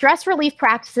Rebecca, stress relief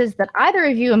practices that either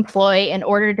of you employ in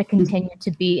order to continue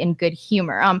to be in good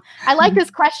humor. I like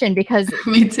this question because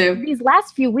me too. These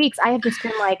last few weeks, I have just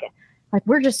been like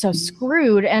we're just so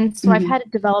screwed. And so I've had to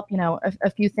develop,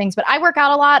 a few things, but I work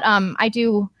out a lot. I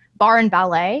do bar and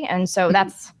ballet. And so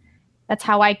that's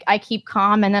how I keep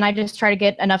calm. And then I just try to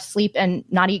get enough sleep and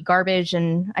not eat garbage.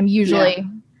 And I'm usually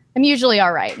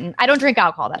all right. And I don't drink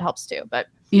alcohol. That helps too. But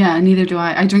yeah, neither do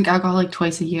I. I drink alcohol like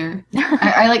twice a year.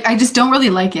 I just don't really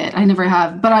like it. I never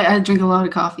have, but I drink a lot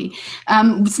of coffee.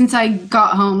 Since I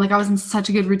got home, I was in such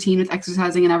a good routine with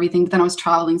exercising and everything, but then I was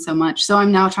traveling so much. So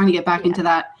I'm now trying to get back into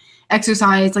that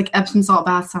exercise. Epsom salt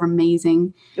baths are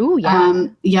amazing. Ooh, yeah.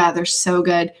 Yeah, they're so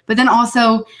good. But then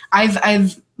also I've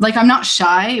I'm not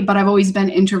shy, but I've always been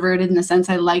introverted in the sense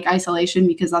I like isolation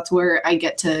because that's where I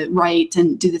get to write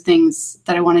and do the things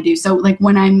that I want to do. So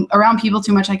when I'm around people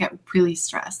too much, I get really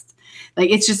stressed.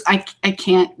 It's just, I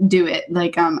can't do it.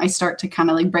 I start to kind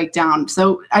of break down.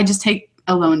 So I just take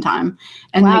alone time.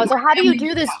 And wow. So how do you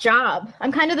do this job?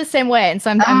 I'm kind of the same way. And so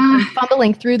I'm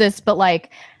fumbling through this, but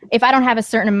if I don't have a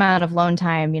certain amount of alone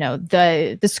time,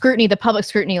 the scrutiny, the public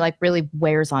scrutiny, really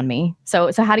wears on me.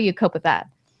 So how do you cope with that?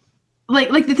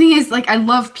 The thing is, I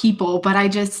love people, but I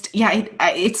just,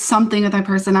 it's something with my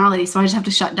personality. So I just have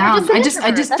to shut down. I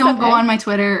just don't go on my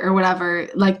Twitter or whatever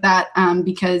like that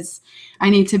because I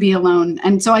need to be alone.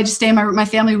 And so I just stay, my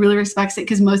family really respects it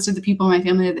because most of the people in my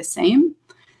family are the same,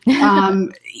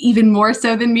 even more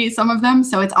so than me, some of them.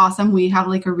 So it's awesome. We have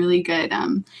a really good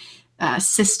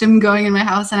system going in my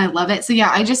house and I love it. So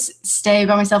yeah, I just stay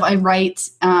by myself. I write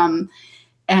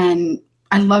and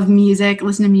I love music,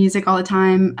 listen to music all the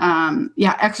time.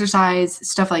 Exercise,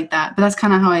 stuff like that. But that's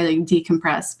kind of how I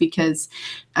decompress because,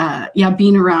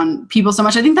 being around people so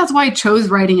much. I think that's why I chose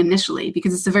writing initially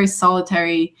because it's a very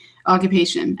solitary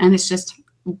occupation and it's just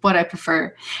what I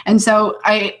prefer. And so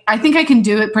I think I can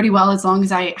do it pretty well as long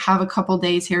as I have a couple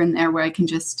days here and there where I can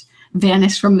just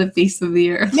vanish from the face of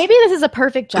the earth. Maybe this is a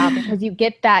perfect job because you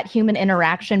get that human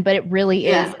interaction, but it really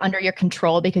is under your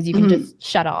control because you can just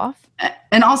shut off.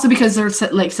 And also because they're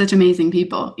such amazing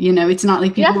people, it's not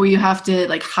people where you have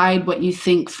to hide what you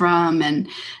think from. And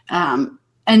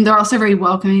And they're also very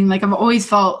welcoming. Like I've always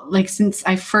felt like since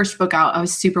I first spoke out, I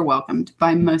was super welcomed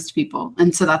by most people.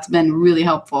 And so that's been really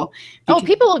helpful.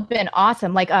 People have been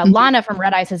awesome. Like Lana from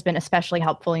Red Ice has been especially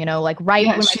helpful, like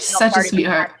when she's such a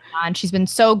sweetheart. And she's been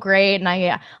so great. And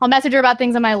I'll message her about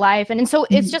things in my life. And so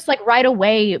it's just like right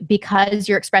away, because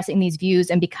you're expressing these views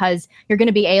and because you're going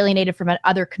to be alienated from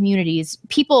other communities,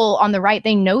 people on the right,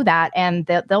 they know that, and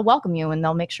they'll welcome you and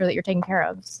they'll make sure that you're taken care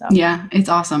of. So yeah, it's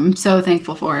awesome. I'm so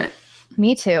thankful for it.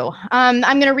 Me too. I'm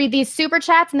going to read these super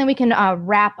chats and then we can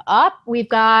wrap up. We've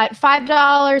got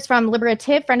 $5 from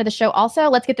Liberative, friend of the show also.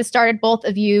 Let's get this started. Both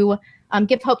of you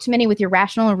give hope to many with your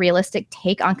rational and realistic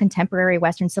take on contemporary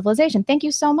Western civilization. Thank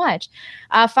you so much.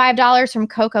 $5 from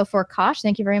Coco for Kosh.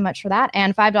 Thank you very much for that.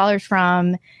 And $5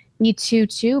 from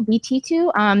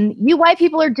BT2. You white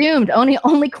people are doomed. Only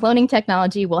cloning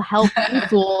technology will help you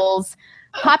fools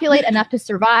populate enough to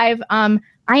survive.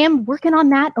 I am working on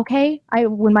that, okay?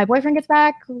 When my boyfriend gets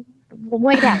back, we'll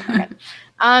make it happen.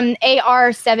 Okay.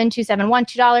 AR7271,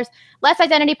 $2. Less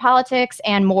identity politics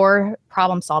and more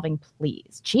problem solving,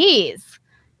 please. Jeez.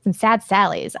 Some sad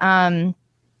sallies.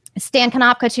 Stan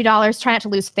Konopka, $2. Try not to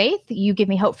lose faith. You give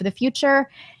me hope for the future.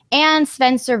 And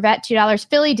Sven Servet, $2.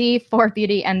 Philly D for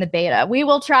Beauty and the Beta. We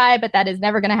will try, but that is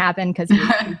never going to happen because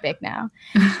he's too big now.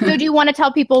 So do you want to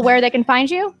tell people where they can find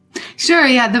you? Sure,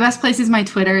 yeah. The best place is my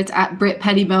Twitter. It's at Britt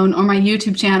Pettibone, or my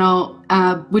YouTube channel,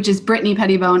 which is Brittany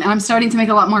Pettibone. And I'm starting to make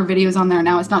a lot more videos on there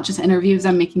now. It's not just interviews.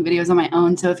 I'm making videos on my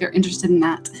own. So if you're interested in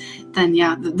that, then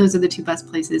yeah, those are the two best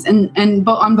places. And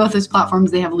on both those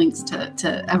platforms, they have links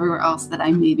to everywhere else that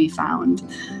I may be found.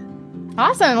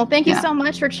 Awesome. Well, thank you so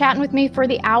much for chatting with me for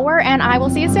the hour, and I will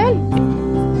see you soon.